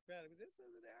organized and bureaucratic. But this is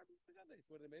the Arabs.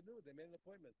 What they made do it. They made an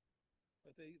appointment,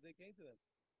 but they came to them.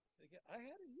 I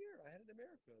had it here. I had it in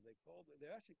America. They called. They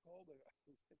actually called. There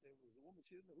was a woman.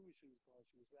 She didn't know who she was calling.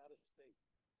 She was out of state,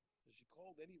 so she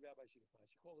called any rabbi she could find.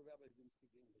 She called a rabbi who didn't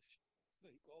speak English. So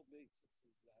he called me.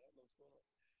 Says, I don't know what's going on.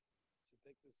 So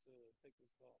take this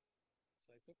call.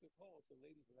 So I took the call. It's a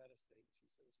lady from out of state.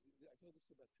 She says, I told this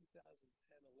about 2010,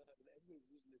 11. Everybody was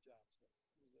losing their jobs.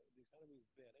 The economy was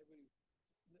bad.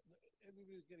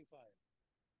 everybody was getting fired.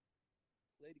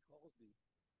 Lady calls me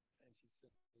and listen,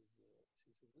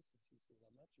 she says,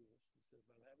 I'm not Jewish. She said,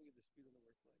 but I'm having a dispute in the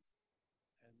workplace,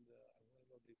 and I want to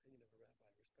know the opinion of a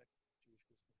rabbi. I respect Jewish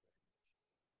wisdom very much.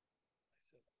 I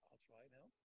said, I'll try and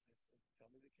help. I said, tell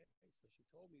me the case. So she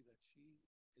told me that she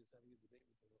is having a debate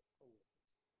with her coworkers.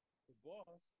 The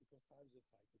boss, because times are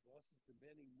tight, the boss is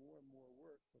demanding more and more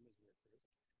work from his workers,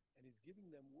 and he's giving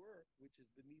them work which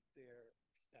is beneath their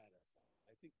status.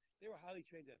 I think they were highly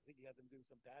trained. I think he had them doing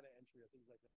some data entry or things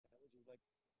like that, which was like,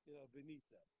 beneath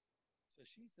them. So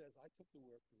she says, I took the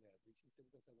work from Andy. She said,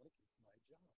 because I want to keep my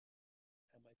job.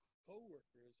 And my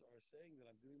coworkers are saying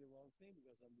that I'm doing the wrong thing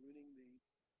because I'm ruining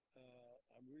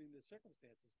the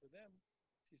circumstances for them.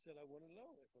 She said, I want to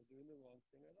know if I'm doing the wrong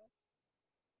thing or not.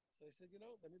 So I said,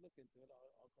 let me look into it.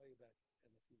 I'll call you back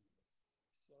in a few minutes.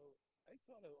 So I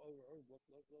thought look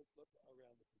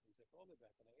around the things. I called her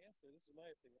back and I asked her, this is my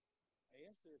opinion. I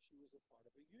asked her if she was a part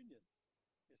of a union.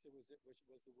 I said, was the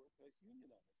workplace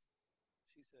unionized?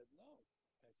 She said, no.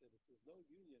 I said, if there's no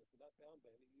union, if we're not bound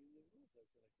by any union rules, I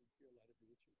said, I think you're allowed to do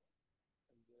what you want.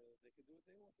 And they can do what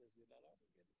they want. You're not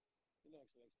obligated.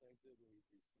 So I explained to them,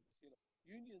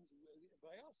 unions,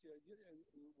 by us,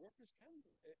 workers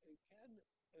can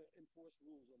enforce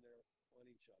rules on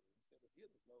each other. Instead of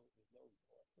here, there's no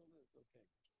law. So it's okay.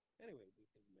 Anyway, we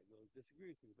can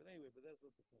disagree with me, but anyway, but that's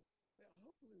not the point. Well,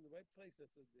 hopefully, in the right place,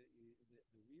 that's the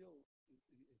real.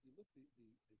 If you look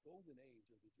the golden age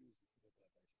of the Jews, for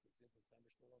example,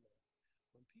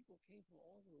 when people came from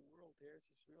all over the world to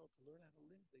Eretz Israel to learn how to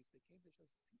live, they came to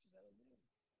teach us how to live.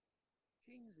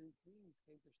 Kings and queens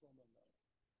came to Shlomo Melech.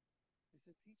 They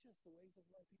said, teach us the ways of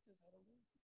life, teach us how to live.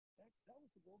 That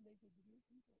was the golden age of the Jewish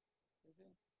people.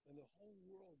 And the whole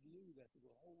world knew that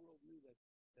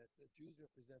that the Jews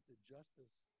represented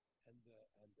justice and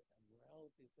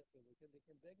morality, etc. They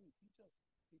can beg me, teach us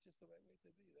the right way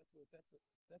to be.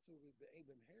 That's what we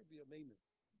aim here be a maimon.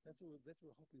 That's what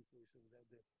we're hoping for.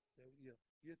 So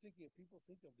you're thinking if people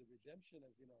think of the redemption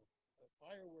as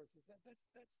fireworks. That's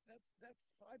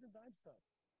five and dime stuff.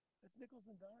 That's nickels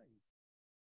and dimes.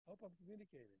 I hope I'm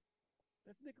communicating.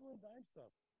 That's nickel and dime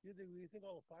stuff. You think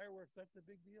all the fireworks, that's the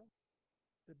big deal?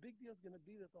 The big deal is going to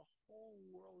be that the whole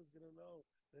world is going to know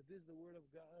that this is the word of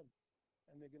God.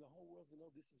 And the whole world's going to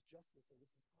know this is justice and this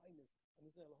is kindness. And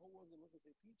the whole world's going to look and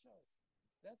say, teach us.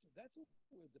 That's what we're,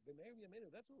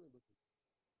 that's what we're looking for.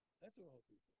 That's what we're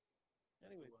hoping for.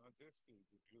 Anyway. So on this field,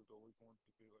 the Jews always want to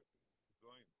be like the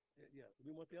Goyim. Yeah, we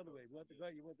want the other way. You want the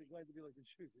Goyim to be like the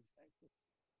Jews, exactly.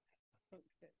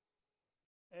 Okay.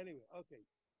 Anyway, okay.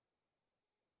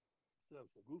 So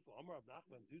Gufo, Amar of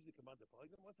Nachman, Zuzi Commander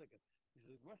Polygon. 1 second. He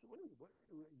says, what you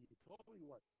told me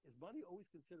what? Is money always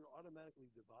considered automatically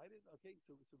divided? Okay,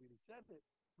 so when he said it,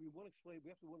 we want to explain.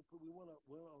 We want to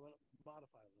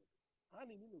modify a little bit.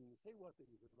 Hani meaning when you say what that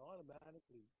you can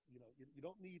automatically, you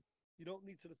don't need,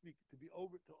 so to speak, to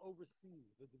oversee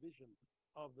the division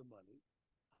of the money.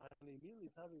 Hani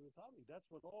meaning that's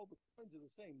when all the coins are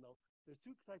the same. No, there's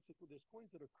two types of there's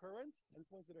coins that are current and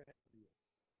coins that are heavier.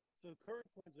 So current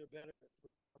coins are better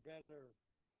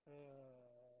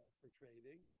for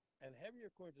trading, and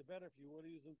heavier coins are better if you want to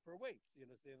use them for weights. You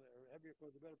understand? Or heavier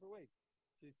coins are better for weights.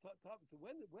 So he's talking. So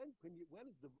when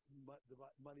is the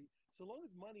money? So long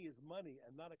as money is money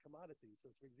and not a commodity.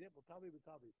 So for example, tabi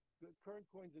b'tabi, current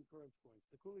coins and current coins,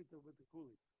 tekuli with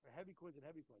tekuli, or heavy coins and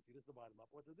heavy coins. You just divide them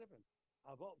up. What's the difference?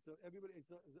 So everybody's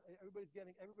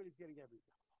getting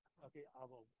everything. Okay,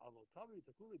 avo tabi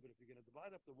tekuli. But if you're going to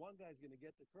divide up, the one guy's going to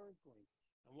get the current coin,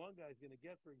 and one guy's going to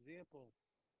get, for example,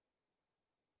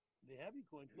 the heavy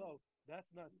coins. No,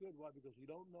 that's not good. Why? Because we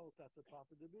don't know if that's a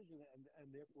proper division, and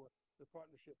therefore the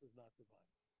partnership is not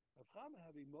divided. This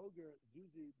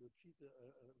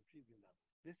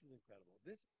is incredible.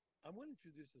 I'm going to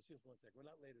introduce this just 1 second. We're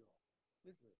not later on.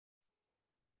 Listen to this.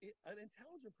 An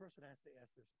intelligent person has to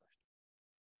ask this question.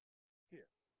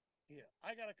 Here.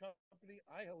 I got a company.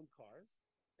 I own cars.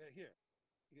 Here.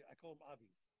 I call them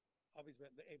Avis. Avis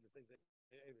rent the Avis. They say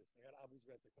Avis. I got Avis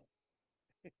rent a car.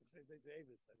 They say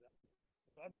Avis.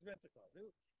 Avis rent a car.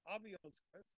 Avi owns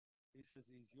cars. He says,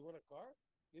 you want a car?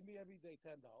 Give me every day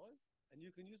 $10, and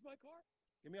you can use my car.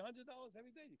 Give me $100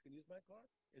 every day. You can use my car.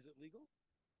 Is it legal?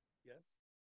 Yes.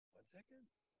 1 second.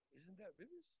 Isn't that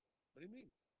ribis? What do you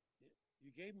mean?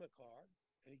 You gave him a car,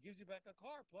 and he gives you back a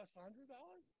car plus $100.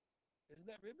 Isn't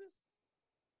that ribis?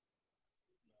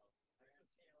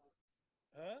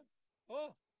 Huh?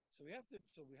 Oh, so we have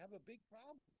a big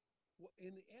problem.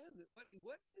 In the end, what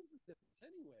is the difference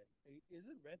anyway?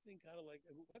 Isn't renting kind of like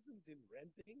wasn't it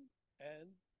renting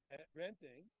and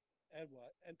renting and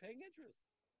what and paying interest?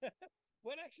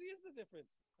 What actually is the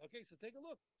difference? Okay, so take a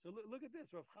look. So look at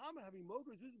this. Rav Chama having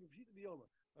moger zuzim b'pshita b'yoma.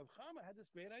 Rav Chama had this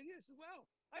great idea. He said, "Well,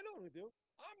 I know what to do.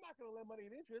 I'm not going to lend money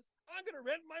at interest. I'm going to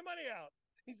rent my money out."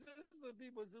 He says to the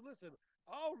people, "He said, listen,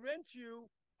 I'll rent you,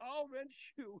 I'll rent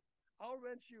you, I'll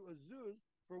rent you a zuz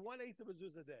for 1/8 of a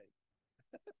zuz a day."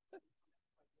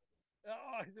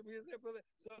 Oh, so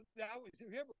now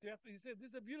he said, "This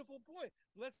is a beautiful point.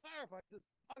 Let's clarify."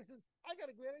 He says, "I got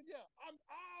a great idea. I'm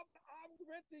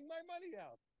renting my money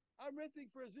out. I'm renting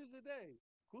for a zuz a day.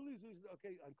 Kuli zuz.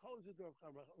 Okay, I'm calling zuz.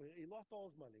 He lost all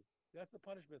his money. That's the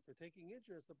punishment for taking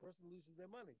interest. The person loses their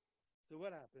money. So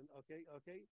what happened? Okay.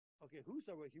 Who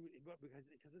saw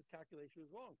because his calculation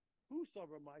was wrong. Who saw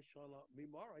my shana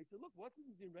mimara? He said, "Look, what's the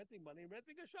difference between renting money and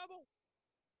renting a shovel?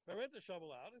 If I rent the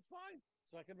shovel out, it's fine.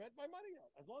 So I can rent my money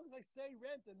out. As long as I say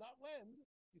rent and not lend,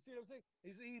 you see what I'm saying?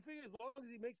 He figures as long as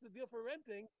he makes the deal for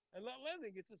renting and not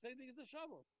lending, it's the same thing as a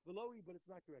shovel. Below but it's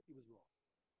not correct. He was wrong.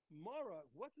 Mara,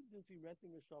 what's the difference between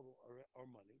renting a shovel or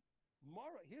money?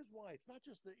 Mara, here's why. It's not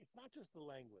just the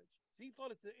language. See, he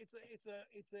thought it's a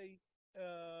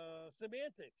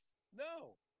semantics.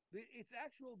 No, it's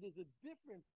actual. There's a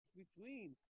difference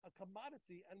between a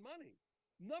commodity and money.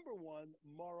 Number one,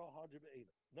 Mara Hajib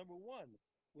Ada. Number one,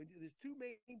 there's two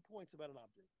main points about an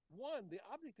object. One, the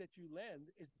object that you lend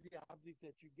is the object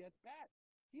that you get back.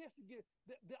 He has to give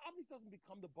the object doesn't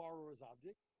become the borrower's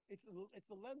object. It's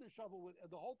the lender's shovel with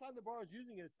the whole time the borrower's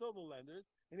using it, it's still the lender's,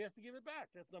 and he has to give it back.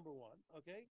 That's number one.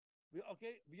 Okay.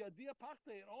 Okay, via dia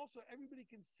pachta, and also everybody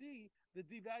can see the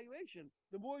devaluation.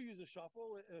 The more you use a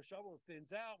shovel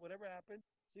thins out, whatever happens,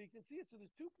 so you can see it. So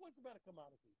there's 2 points about a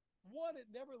commodity. One,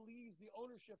 it never leaves the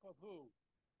ownership of who?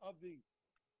 Of the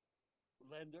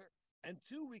lender. And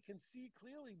two, we can see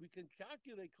clearly, we can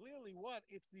calculate clearly what?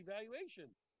 It's the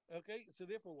valuation. Okay, so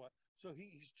therefore what? So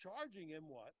he's charging him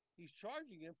what? He's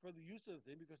charging him for the use of the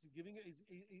thing because he's giving it,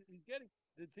 he's getting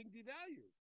the thing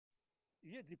devalues.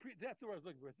 Yeah, that's what I was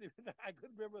looking for. I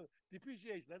couldn't remember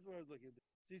depreciation. That's what I was looking for.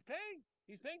 So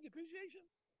he's paying depreciation,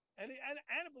 and it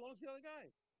belongs to the other guy.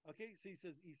 Okay, so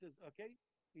okay,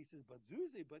 but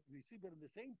Zuzi, but we see, but in the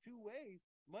same 2 ways,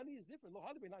 money is different. You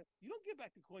don't give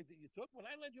back the coins that you took. When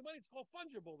I lend you money, it's called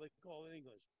fungible. They call it in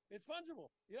English. It's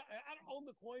fungible. You know, I don't own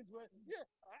the coins. You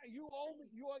owe me.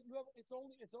 You have. It's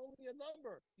only a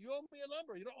number. You owe me a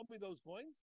number. You don't owe me those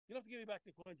coins. You don't have to give me back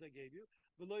the coins I gave you.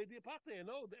 No,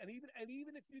 and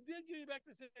even if you did give me back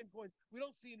the same coins, we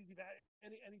don't see any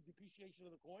depreciation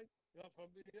of the coin.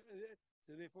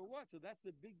 So therefore, what? So that's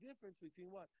the big difference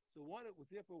between what? So one, it was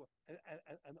therefore,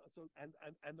 and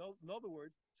in other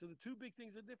words, so the two big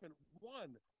things are different.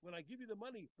 One, when I give you the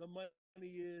money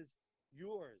is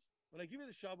yours. When I give you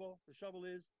the shovel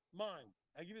is mine.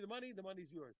 I give you the money is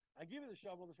yours. I give you the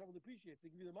shovel depreciates. I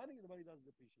give you the money doesn't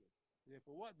depreciate.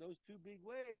 Therefore, what? Those two big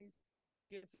ways,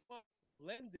 it's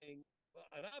lending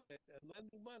an object and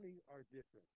lending money are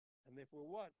different. And therefore,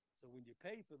 what? So when you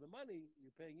pay for the money,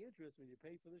 you're paying interest. When you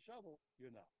pay for the shovel, you're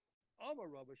not. Now,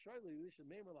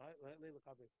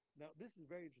 this is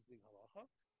very interesting halacha.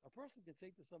 A person can say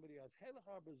to somebody else, "Hey,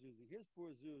 here's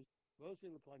 4 zuz.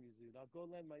 Now go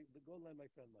lend my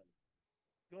friend money.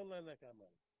 Go lend that guy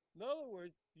money." In other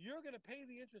words, you're going to pay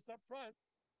the interest up front,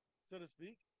 so to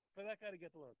speak, for that guy to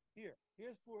get the loan.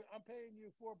 Here's four. I'm paying you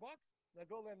 $4. Now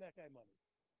go lend that guy money,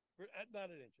 not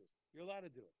an interest. You're allowed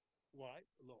to do it. Why?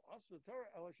 The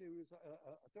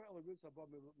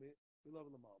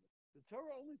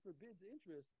Torah only forbids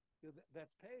interest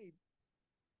that's paid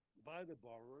by the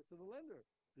borrower to the lender.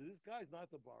 So this guy's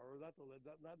not the borrower, not the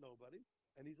lender, not nobody,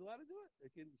 and he's allowed to do it.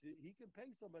 He can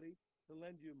pay somebody to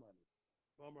lend you money.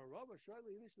 He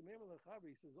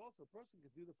says also a person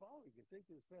can do the following. He can say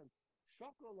to his friend,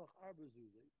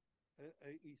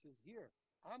 he says, "Here,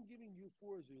 I'm giving you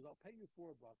 4 zuz. I'll pay you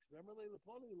 $4. Remember, and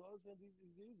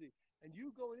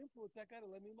you go and influence that guy to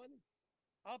lend me money.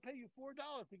 I'll pay you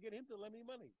 $4 to get him to lend me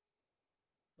money."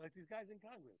 Like these guys in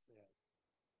Congress, they have.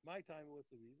 My time, what's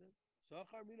the reason? The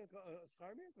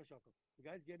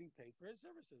guy's getting paid for his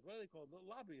services. What are they called? The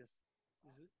lobbyists.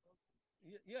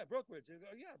 Yeah, brokerage.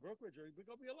 Yeah, brokerage. Or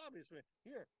go be a lobbyist for me.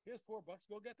 Here's $4.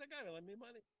 Go get that guy to lend me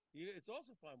money. It's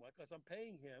also fine. Why? Because I'm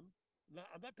paying him.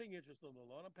 I'm not paying interest on the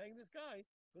loan. I'm paying this guy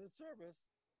for the service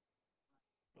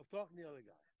of talking to the other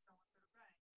guy.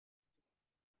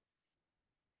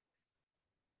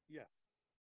 Yes.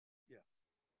 Yes.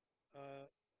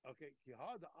 Okay.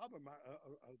 Now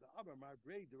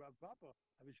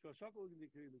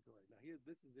here,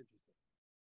 this is interesting.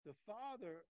 The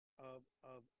father of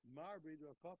Marbri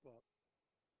Rav Papa,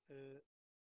 the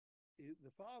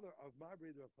father of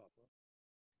Marbri Rav Papa,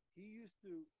 he used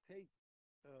to take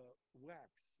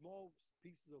wax, small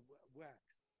pieces of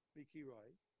wax,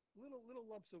 mikiroi, little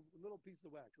lumps of little piece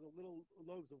of wax, little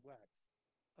loaves of wax,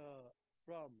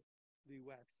 from the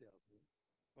wax salesman.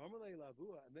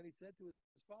 And then he said to his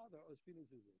father, Osfina,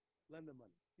 lend the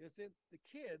money. You understand? The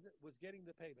kid was getting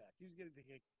the payback. He was getting the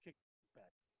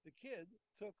kickback. The kid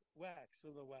took wax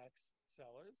from the wax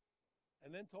sellers and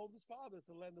then told his father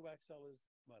to lend the wax sellers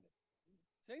money.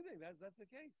 Same thing. That's the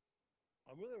case.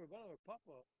 I'm really Rabban or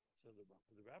Papa. So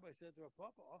the rabbi said to her,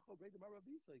 Papa,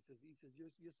 he says,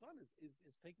 your son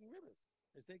is taking ribis,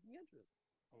 is taking interest.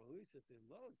 And Louis said to him,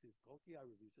 no, he says, Kolki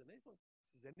Arabisa Nefel.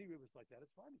 He says, any ribis like that,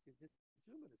 it's fine. You can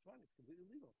consume it, it's fine, it's completely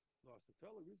legal. No, so the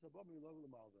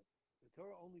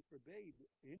Torah only forbade the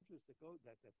interest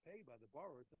that's paid by the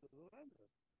borrower to the lender.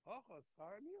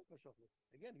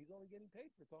 Again, he's only getting paid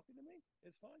for talking to me.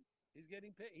 It's fine. He's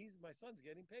getting paid. My son's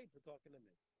getting paid for talking to me.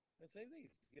 The same thing.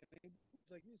 He's getting,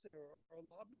 like you said, or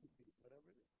lobby fees,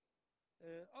 whatever it is.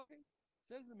 Okay.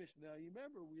 Says the Mishnah. Now, you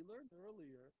remember we learned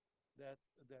earlier that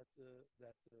when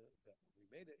we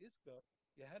made an iska,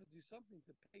 you had to do something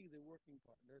to pay the working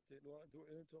partner in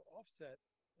order to offset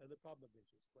the problem of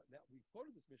interest. But now we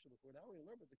quoted this Mishnah before. Now we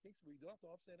learn about the case where you don't have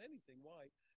to offset anything. Why?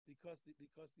 Because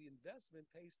the investment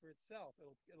pays for itself.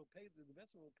 It'll pay. The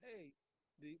investment will pay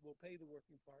the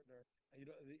working partner,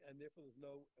 and therefore there's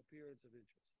no appearance of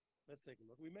interest. Let's take a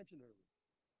look. We mentioned earlier.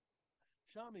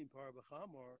 Shamin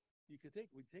parabachamor, we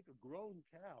take a grown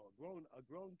cow, a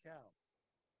grown cow,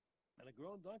 and a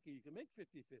grown donkey. You can make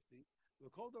 50-50. We'll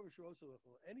call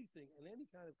anything and any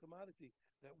kind of commodity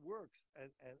that works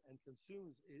and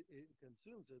consumes it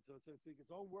consumes it. So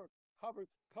its own work covers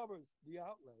the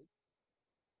outlay.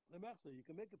 You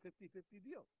can make a 50-50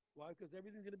 deal. Why? Because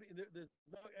everything's going to be there's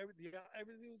no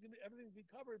everything's be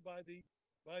covered by the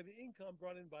income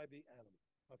brought in by the animal.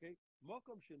 Okay,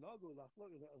 mokom shenagu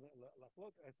lachlok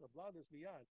esabladas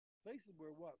miyad. Places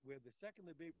where the second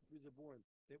the babies are born,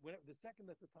 the second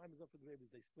that the time is up for the babies,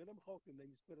 they split them chokim, then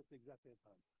you split it to exactly the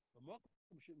time.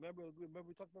 Remember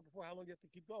we talked about before how long you have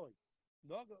to keep going.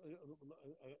 Mokom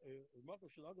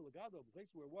shenagu lagado,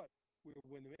 place where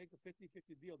when they make a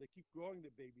 50-50 deal, they keep growing the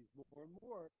babies more and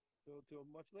more. So to a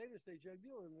much later stage of the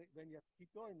deal, and then you have to keep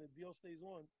going. The deal stays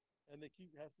on, and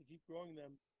has to keep growing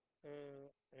them, and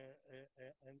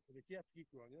they have to keep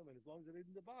growing them. And as long as they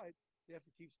didn't divide, they have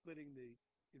to keep splitting the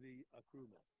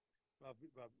accruement. Rav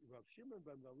Shimon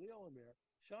ben Gamliel Omer,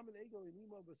 Shaman Egel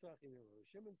Inimo Basachim.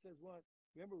 Shimon says what?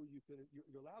 Remember,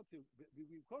 you're allowed to.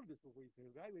 We quoted this before. You can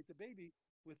evaluate the baby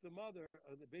with the mother,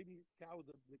 the baby cow with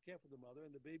the calf with the mother,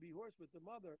 and the baby horse with the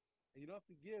mother, and you don't have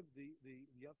to give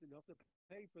you have to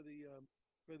pay for the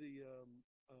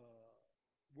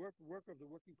work of the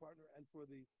working partner and for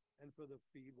the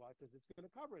feed. Why? Because it's going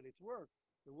to cover it. It's work,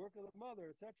 the work of the mother,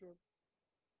 etc.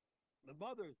 The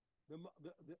mother's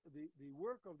the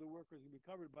work of the worker is going to be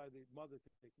covered by the mother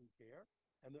taking care,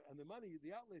 and the money,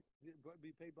 the outlay, is going to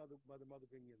be paid by the mother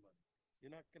bringing in money. So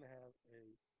you're not going to have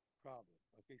a problem.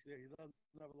 Okay, so he doesn't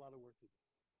have a lot of work to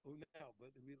do. Now,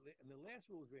 and the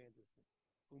last rule is very interesting.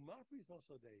 Umafri is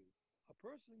also day. A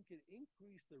person can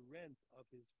increase the rent of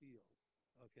his field.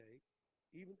 Okay,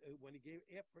 even when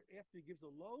after he gives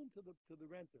a loan to the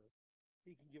renter,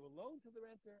 he can give a loan to the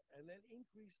renter and then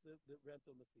increase the rent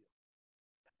on the field.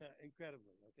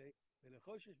 Incredibly, okay. And it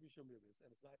doesn't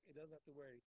have to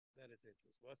worry that it's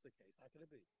interest. What's the case? How can it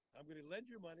be? I'm going to lend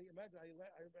you money. Imagine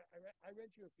I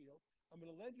rent you a field. I'm going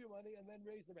to lend you money and then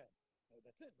raise the rent.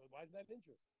 That's it. But why is that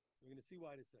interest? So we're going to see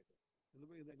why in a second.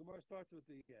 The Gemara starts with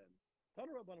the end.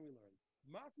 Tana Rabbanan we learn.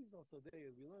 Mafis al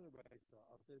Sadeh, we learn about al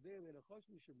Sadeh in a chosh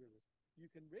mishamirus. You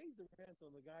can raise the rent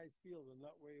on the guy's field and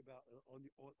not worry about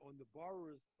on the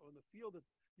borrower's on the field that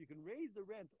you can raise the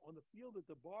rent on the field that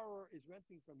the borrower is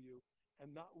renting from you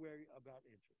and not worry about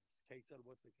interest. Kate said,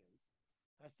 what's the case?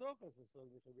 A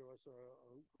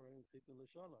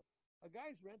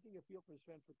guy's renting a field for his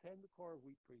friend for 10 core a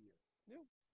week per year. No.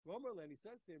 Romerland, he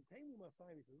says to him, he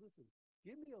says, listen,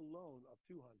 give me a loan of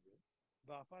 200,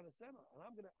 and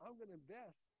I'm gonna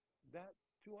invest that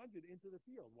 200 into the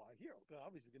field. Why? Here, okay,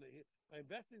 obviously by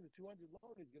investing the 200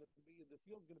 loan, the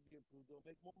field's gonna be improved. They'll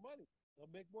make more money.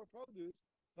 They'll make more produce.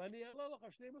 I'll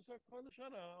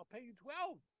pay you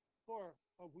 12 for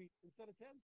a week instead of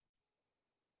 10.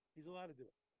 He's allowed to do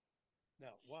it.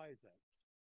 Now, why is that?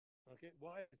 Okay,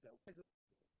 why is that? Why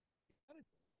is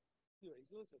it? He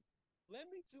said, listen, lend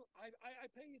me I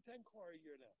pay you 10 core a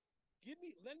year now.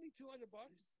 Lend me $200,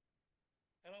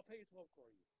 and I'll pay you 12 core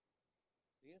a year.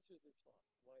 The answer is it's fine.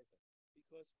 Why is that?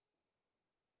 Because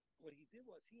what he did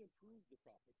was he improved the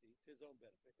property to his own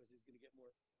benefit because he's going to get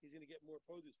more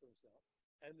produce for himself.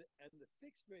 And the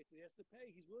fixed rate that he has to pay,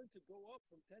 he's willing to go up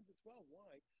from 10 to 12.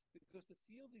 Why? Because the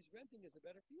field he's renting is a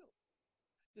better field.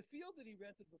 The field that he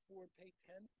rented before and paid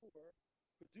 10 for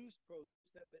produced produce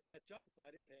that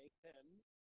justified it paying 10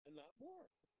 and not more.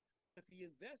 If he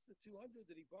invests the 200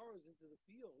 that he borrows into the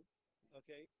field,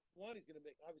 okay, one, he's going to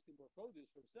make obviously more produce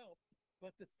for himself,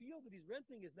 but the field that he's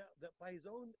renting is now, that by his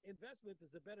own investment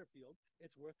is a better field.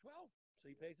 It's worth 12. So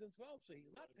he pays him 12. So he's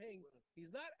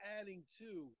not adding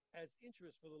two as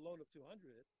interest for the loan of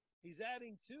 200. He's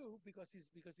adding two because he's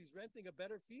renting a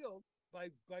better field by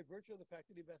virtue of the fact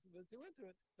that he invested the two into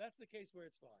it. That's the case where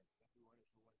it's fine.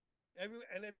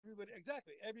 Everybody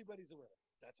exactly. Everybody's a winner.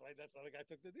 That's why the guy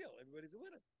took the deal. Everybody's a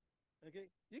winner. Okay,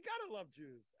 you gotta love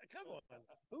Jews. Come on,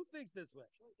 who thinks this way?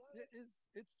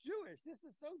 It's Jewish. This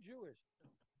is so Jewish.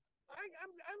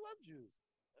 I love Jews.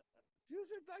 Jews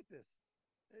are like this.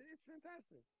 It's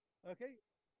fantastic. Okay,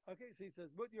 okay. So he says,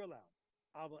 but you're allowed.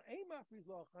 But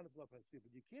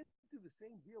you can't do the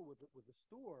same deal with a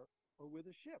store or with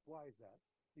a ship. Why is that?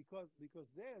 Because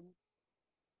then,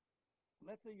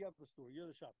 let's say you have a store, you're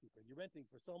the shopkeeper, and you're renting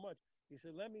for so much. He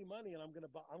said, "Lend me money, and I'm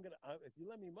gonna buy. If you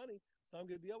lend me money, so I'm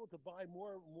gonna be able to buy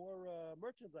more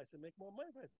merchandise and make more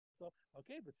money for myself."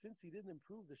 Okay, but since he didn't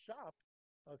improve the shop,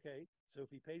 okay, so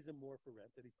if he pays him more for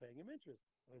rent, then he's paying him interest.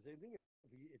 And the same thing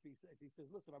if he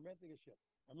says, "Listen, I'm renting a ship.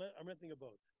 I'm renting a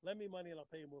boat. Lend me money, and I'll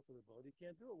pay you more for the boat." He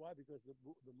can't do it. Why? Because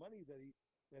the money that he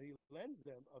lends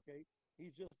them, okay,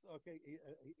 he's just okay.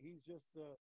 He's just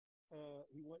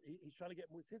he's trying to get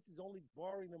more, since he's only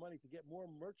borrowing the money to get more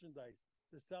merchandise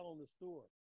to sell in the store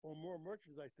or more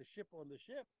merchandise to ship on the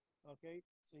ship. Okay,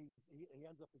 so he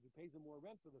ends up, if he pays him more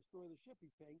rent for the store of the ship,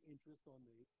 he's paying interest on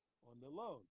the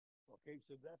loan. Okay,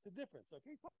 so that's the difference.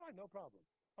 Okay, fine, no problem.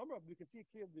 Amrav, we can see a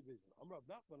clear division. Amrav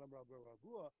Nachman, Amrav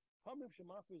Ravua, Hamim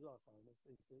Shemafriz Alzheimer's.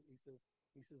 He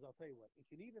says, I'll tell you what, it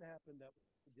can even happen that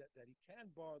he can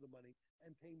borrow the money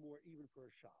and pay more even for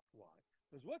a shop. Why?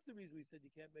 Because what's the reason we said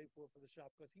you can't pay for the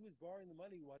shop? Because he was borrowing the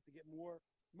money, to get more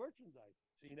merchandise.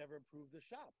 So he never improved the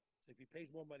shop. So if he pays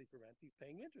more money for rent, he's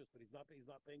paying interest, but he's not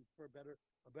paying for a better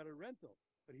rental.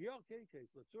 But here, okay,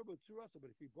 case, let's but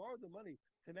if he borrowed the money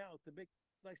to make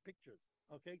nice pictures,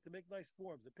 okay, to make nice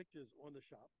forms and pictures on the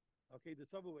shop, okay, the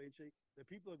subway, the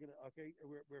people are gonna, okay,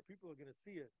 where people are gonna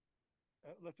see it.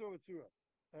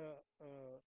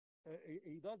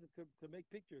 He does it to make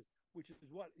pictures, which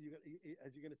is what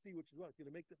as you're going to see, which is what going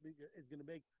to make going to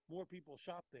make more people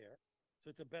shop there, so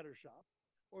it's a better shop.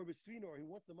 Or with Svinor, he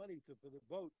wants the money for the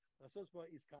boat. So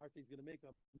he's going to make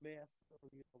a mast,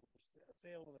 a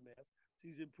sail on a mast. So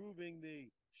he's improving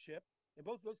the ship. In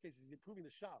both of those cases, he's improving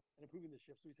the shop and improving the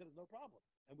ship. So he said it's no problem.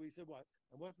 And we said what?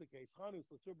 And what's the case? Hanus,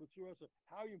 so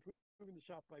how are you improving the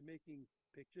shop by making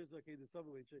pictures? Okay, the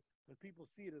subway, because people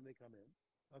see it and they come in.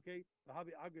 Okay, the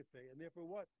hobby agrife, and therefore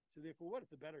what? So therefore what?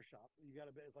 It's a better shop. You got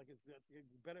to it's like it's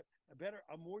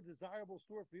a more desirable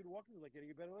store for you to walk into, like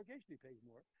getting a better location. He pays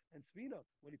more. And Svina,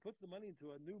 when he puts the money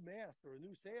into a new mast or a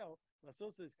new sail,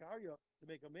 Lasosa Iscaria to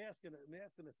make a mast and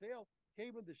a sail,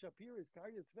 Kaban the Shapir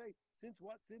Iscaria today. Since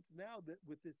now that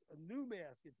with this a new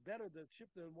mast, it's better the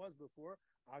ship than it was before.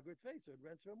 Agrife, so it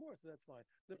rents for more, so that's fine.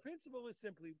 The principle is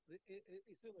simply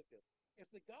it's like this.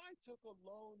 If a guy took a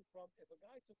loan from his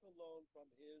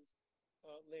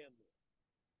landlord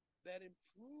that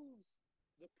improves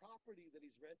the property that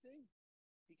he's renting,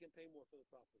 he can pay more for the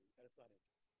property, and it's not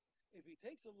interest. If he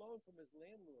takes a loan from his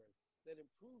landlord that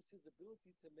improves his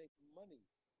ability to make money,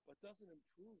 but doesn't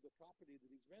improve the property that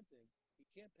he's renting, he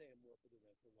can't pay him more for the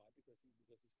rental. Why? Because he's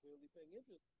clearly paying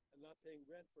interest and not paying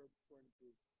rent for an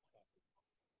improved property.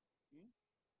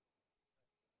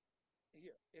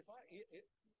 Here,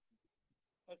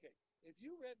 okay, if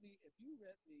you rent me a field,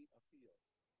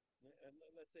 and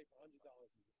let's say for $100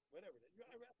 whatever it is,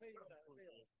 I pay you that.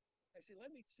 I say,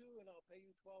 lend me two, and I'll pay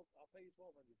you 12. I'll pay you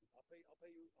 1,200. I'll pay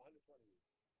you 120.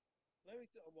 Let me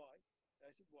tell why.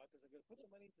 And I said why? Because I'm going to put the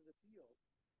money into the field.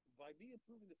 By me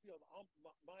improving the field,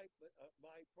 my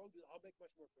produce, I'll make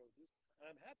much more produce,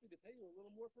 and I'm happy to pay you a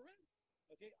little more for rent.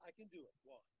 Okay, I can do it.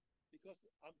 Why? Because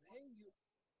I'm paying you.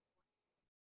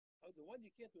 The one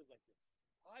you can't do is like this.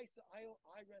 I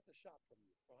rent a shop from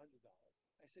you for $100.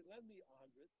 I say, lend me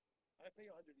 100. I pay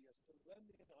you 100 a year. So lend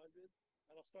me 100,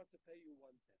 and I'll start to pay you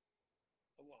 110.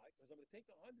 Why? Because I'm going to take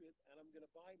the 100 and I'm going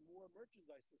to buy more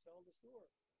merchandise to sell in the store.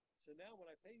 So now when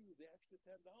I pay you the extra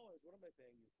 $10, what am I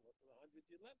paying you for the 100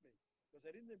 you lent me? Because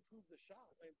I didn't improve the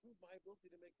shop. I improved my ability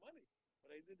to make money,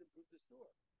 but I didn't improve the store.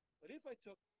 But if I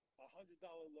took $100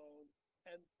 loan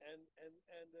and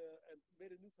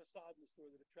made a new facade in the store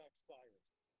that attracts buyers,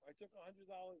 or I took $100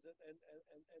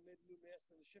 and made a new mast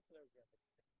in the ship that I was renting,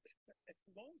 as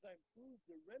long as I improve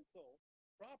the rental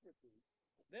property,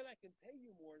 then I can pay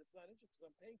you more, and it's not interesting because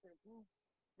I'm paying for improved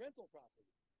rental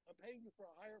property. I'm paying you for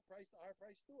a higher price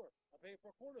store. I'm paying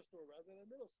for a corner store rather than a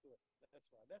middle store. That's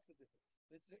fine. That's the difference.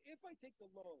 So if I take the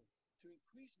loan to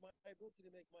increase my ability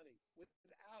to make money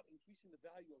without increasing the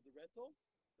value of the rental,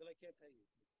 then I can't pay you.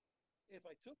 If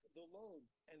I took the loan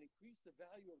and increased the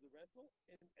value of the rental,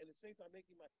 and at the same time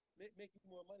making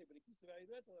more money, but increase the value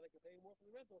of the rental, then I can pay you more for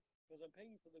the rental because I'm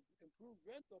paying you for the improved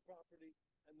rental property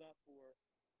and not for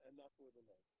the loan.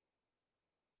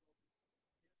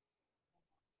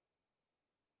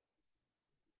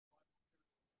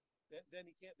 Then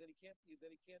he can't pay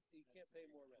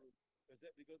more rent because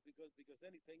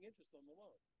then he's paying interest on the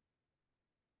loan.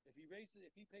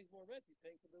 If he pays more rent, he's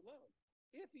paying for the loan.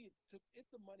 If the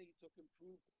money he took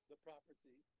improved the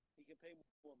property, he can pay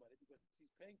more money because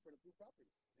he's paying for an improved property.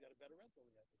 He's got a better rental.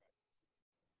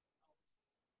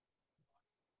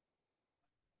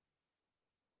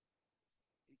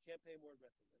 He can't pay more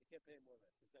rent. He can't pay more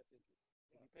rent because that's interest.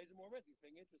 If he pays more rent, he's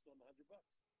paying interest on the $100.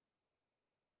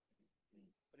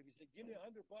 But if you say, "Give me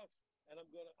 $100," and I'm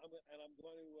going to, and I'm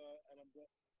going to, and I'm going,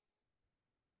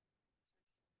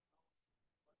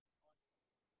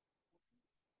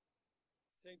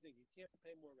 same thing. He can't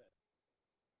pay more rent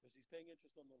because he's paying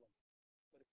interest on the loan.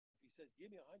 But if he says,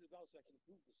 "Give me $100 so I can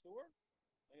improve the store,"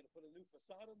 I'm going to put a new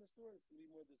facade on the store. It's going to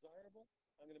be more desirable.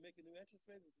 I'm going to make a new entrance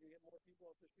way. It's going to get more people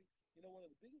off the street. One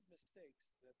of the biggest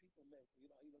mistakes that people make.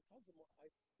 Tons of more.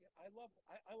 I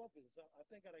love business. I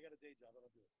thank God I got a day job. I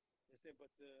don't do it. Understand?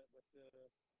 But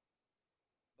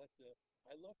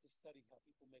I love to study how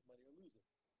people make money or lose it.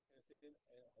 Understand?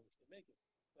 And I wish they make it.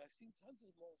 But I've seen tons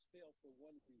of malls fail for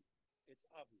one reason. It's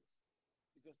obvious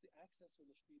because the access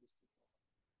from the street is too far.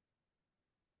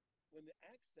 When the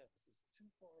access is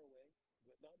too far away,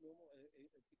 but not normal,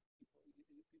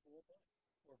 people won't buy.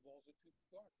 Or if malls are too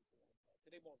dark, people won't buy.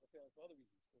 Today malls are failing for other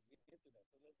reasons because of the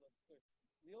internet. So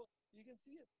you can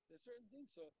see it. There's certain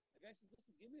things. So the guy says,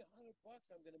 "Listen, give me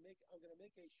 $100. I'm gonna make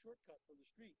a shortcut from the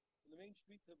street, from the main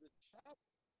street to the shop."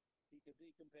 He can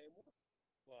pay more.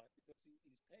 Why? Because he's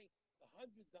paying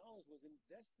 $100 was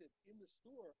invested in the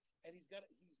store, and he's now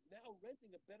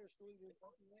renting a better store than he was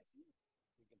renting last year.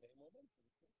 So he can pay more money for the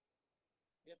store.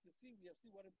 We have to see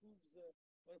what improves.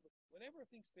 Whenever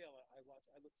things fail, I watch.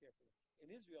 I look carefully. In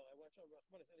Israel, I watch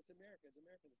Rahman. It's America. It's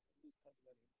Americans lose tons of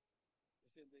money.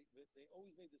 They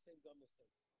always made the same dumb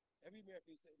mistake. Every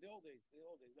American used to say, the old days,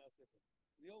 now it's different.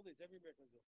 In the old days, every American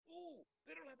would go, "Oh,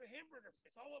 they don't have a hamburger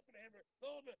place. I'll open a hamburger."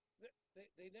 No,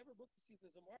 they never look to see if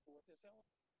there's a market for what they're selling.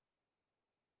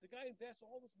 The guy invests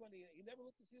all this money. He never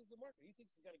looked to see if there's a market. He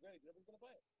thinks he's got a great idea. Nobody's going to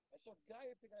buy it. I saw guy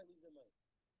after guy lose their money.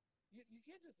 You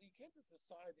can't just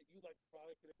decide that you like the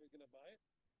product and everybody's going to buy it.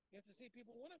 You have to see if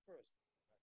people want it first.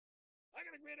 I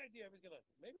got a great idea. Everybody's going to like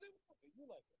it. Maybe they won't, but you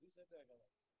like it. Who said they're going to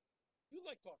like it? You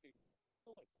like talking. I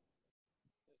don't like talking.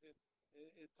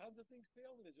 Tons of things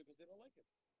fail in Israel because they don't like it.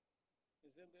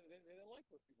 They don't like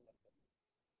what people like them.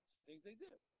 Things they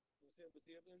did. But see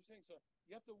what I'm saying? So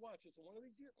you have to watch it. So one of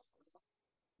these years,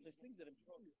 there's things that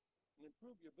improve your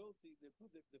ability,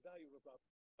 improve the value of a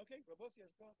property. Okay, Rabosi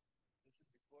has gone. Listen,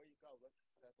 before you go, let's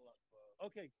settle up.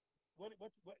 Okay.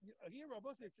 Here,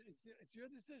 Rabosi, it's your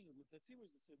decision. Let's see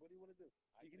what's decision. What do you want to do?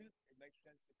 I think it makes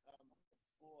sense to come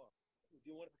before. Do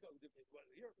you want to go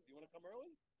here? Do you want to come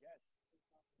early? Yes.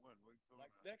 When? What are you talking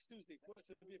Like about? next Tuesday. So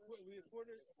it'll be a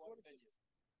quarter. Arnie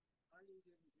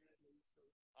didn't hear me, so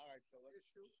All right, so the let's.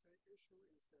 issue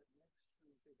is that next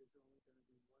Tuesday there's only going to be one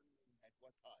meeting At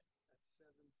what time? at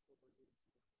 7:44.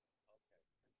 Okay.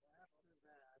 And after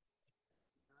that,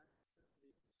 9:30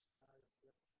 is start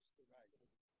breakfast. Right.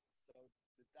 So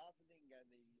the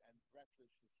davening and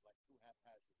breakfast is like too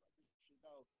haphazard. Like you should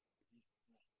know if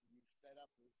you set up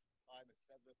the time at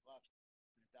 7 o'clock.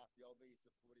 The daf yomi is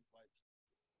at 45.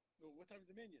 No, what time is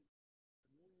the minion?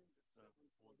 The meeting's at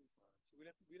 7:45. So we'd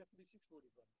have to be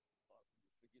 6:45.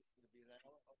 You figure it's going to be that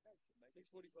hour? Okay, so maybe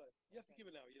 6:45. You have to give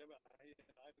it now. You know, Okay.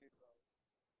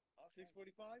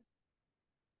 6:45.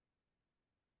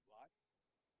 What?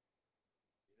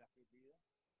 You're not going to be there?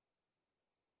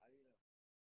 How do you know?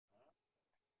 Huh?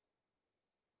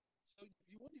 So if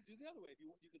you want to do the other way, if you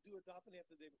could do a dafen half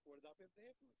the day before, a dafen half the day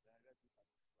afterwards. That'd be kind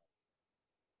of slow.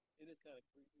 It is kind of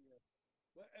creepy,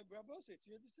 But Rabosi, it's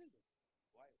your decision.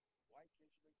 Why? Why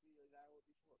can't you make the hour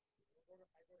before? I go to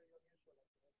your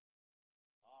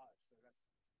answer like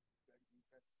that. So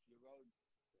that's your own.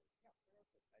 Yeah,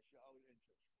 perfect. That's your own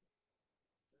interest.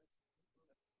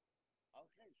 That's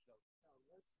Okay, so now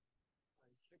let's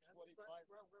 6:45. Wait.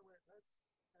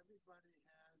 Everybody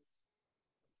has.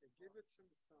 Okay, give it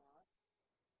some thought.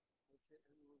 Okay,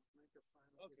 and we'll make a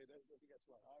final. Okay, decision. we got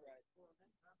 12. All right. Well, in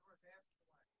other words, ask your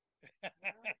wife.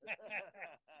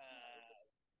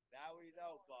 Now we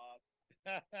know, Bob.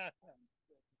 They're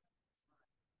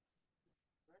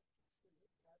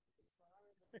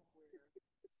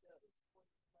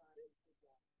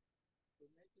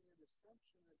making an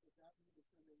assumption that the Japanese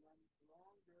is going to run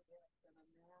longer than a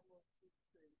normal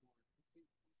Tuesday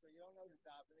morning. So you don't know the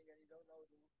davening and you don't know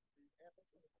the effort.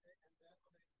 And that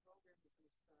program is going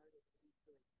to start at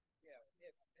 3:30. Yeah,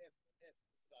 if it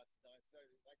starts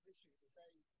 9:30, like this should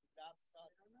say the daf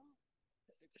starts I don't know.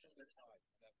 6:45.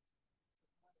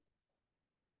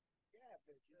 Yeah,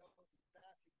 but you know the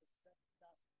daf you can set the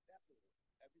daf definite.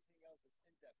 Everything else is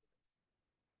indefinite.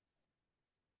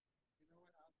 You know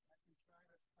what? I can try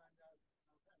to find out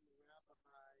from the rabbi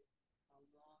how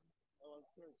long. Oh, I'm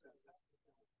sure.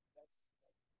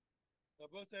 Now,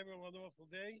 both everyone, a wonderful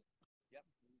day. Yep.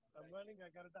 I'm running. I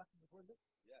got a doctor's appointment.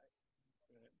 Yeah.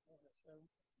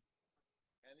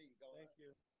 Annie, you go. Thank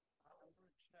you. I'm going to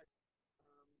check.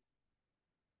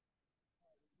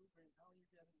 Ruben, how are you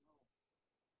getting home?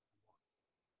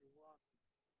 You're walking.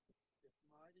 If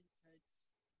Marty takes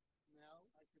Mel,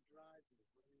 I could drive you.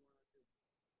 What do you want to do?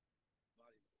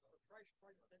 Marty. Try to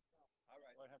take Mel. All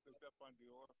right. I have to step on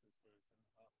the office first.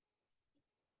 Okay.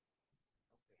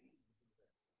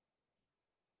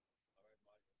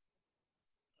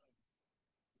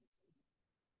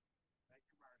 All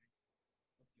right, Marty.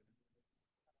 Thank you, Marty.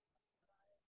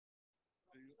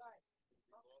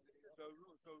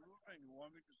 So Ruben, you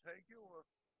want me to take you or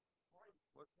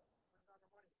what?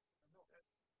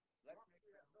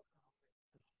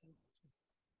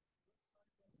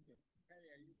 Hey,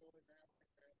 are you going now?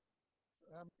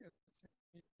 I'm going to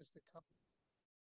take just a couple.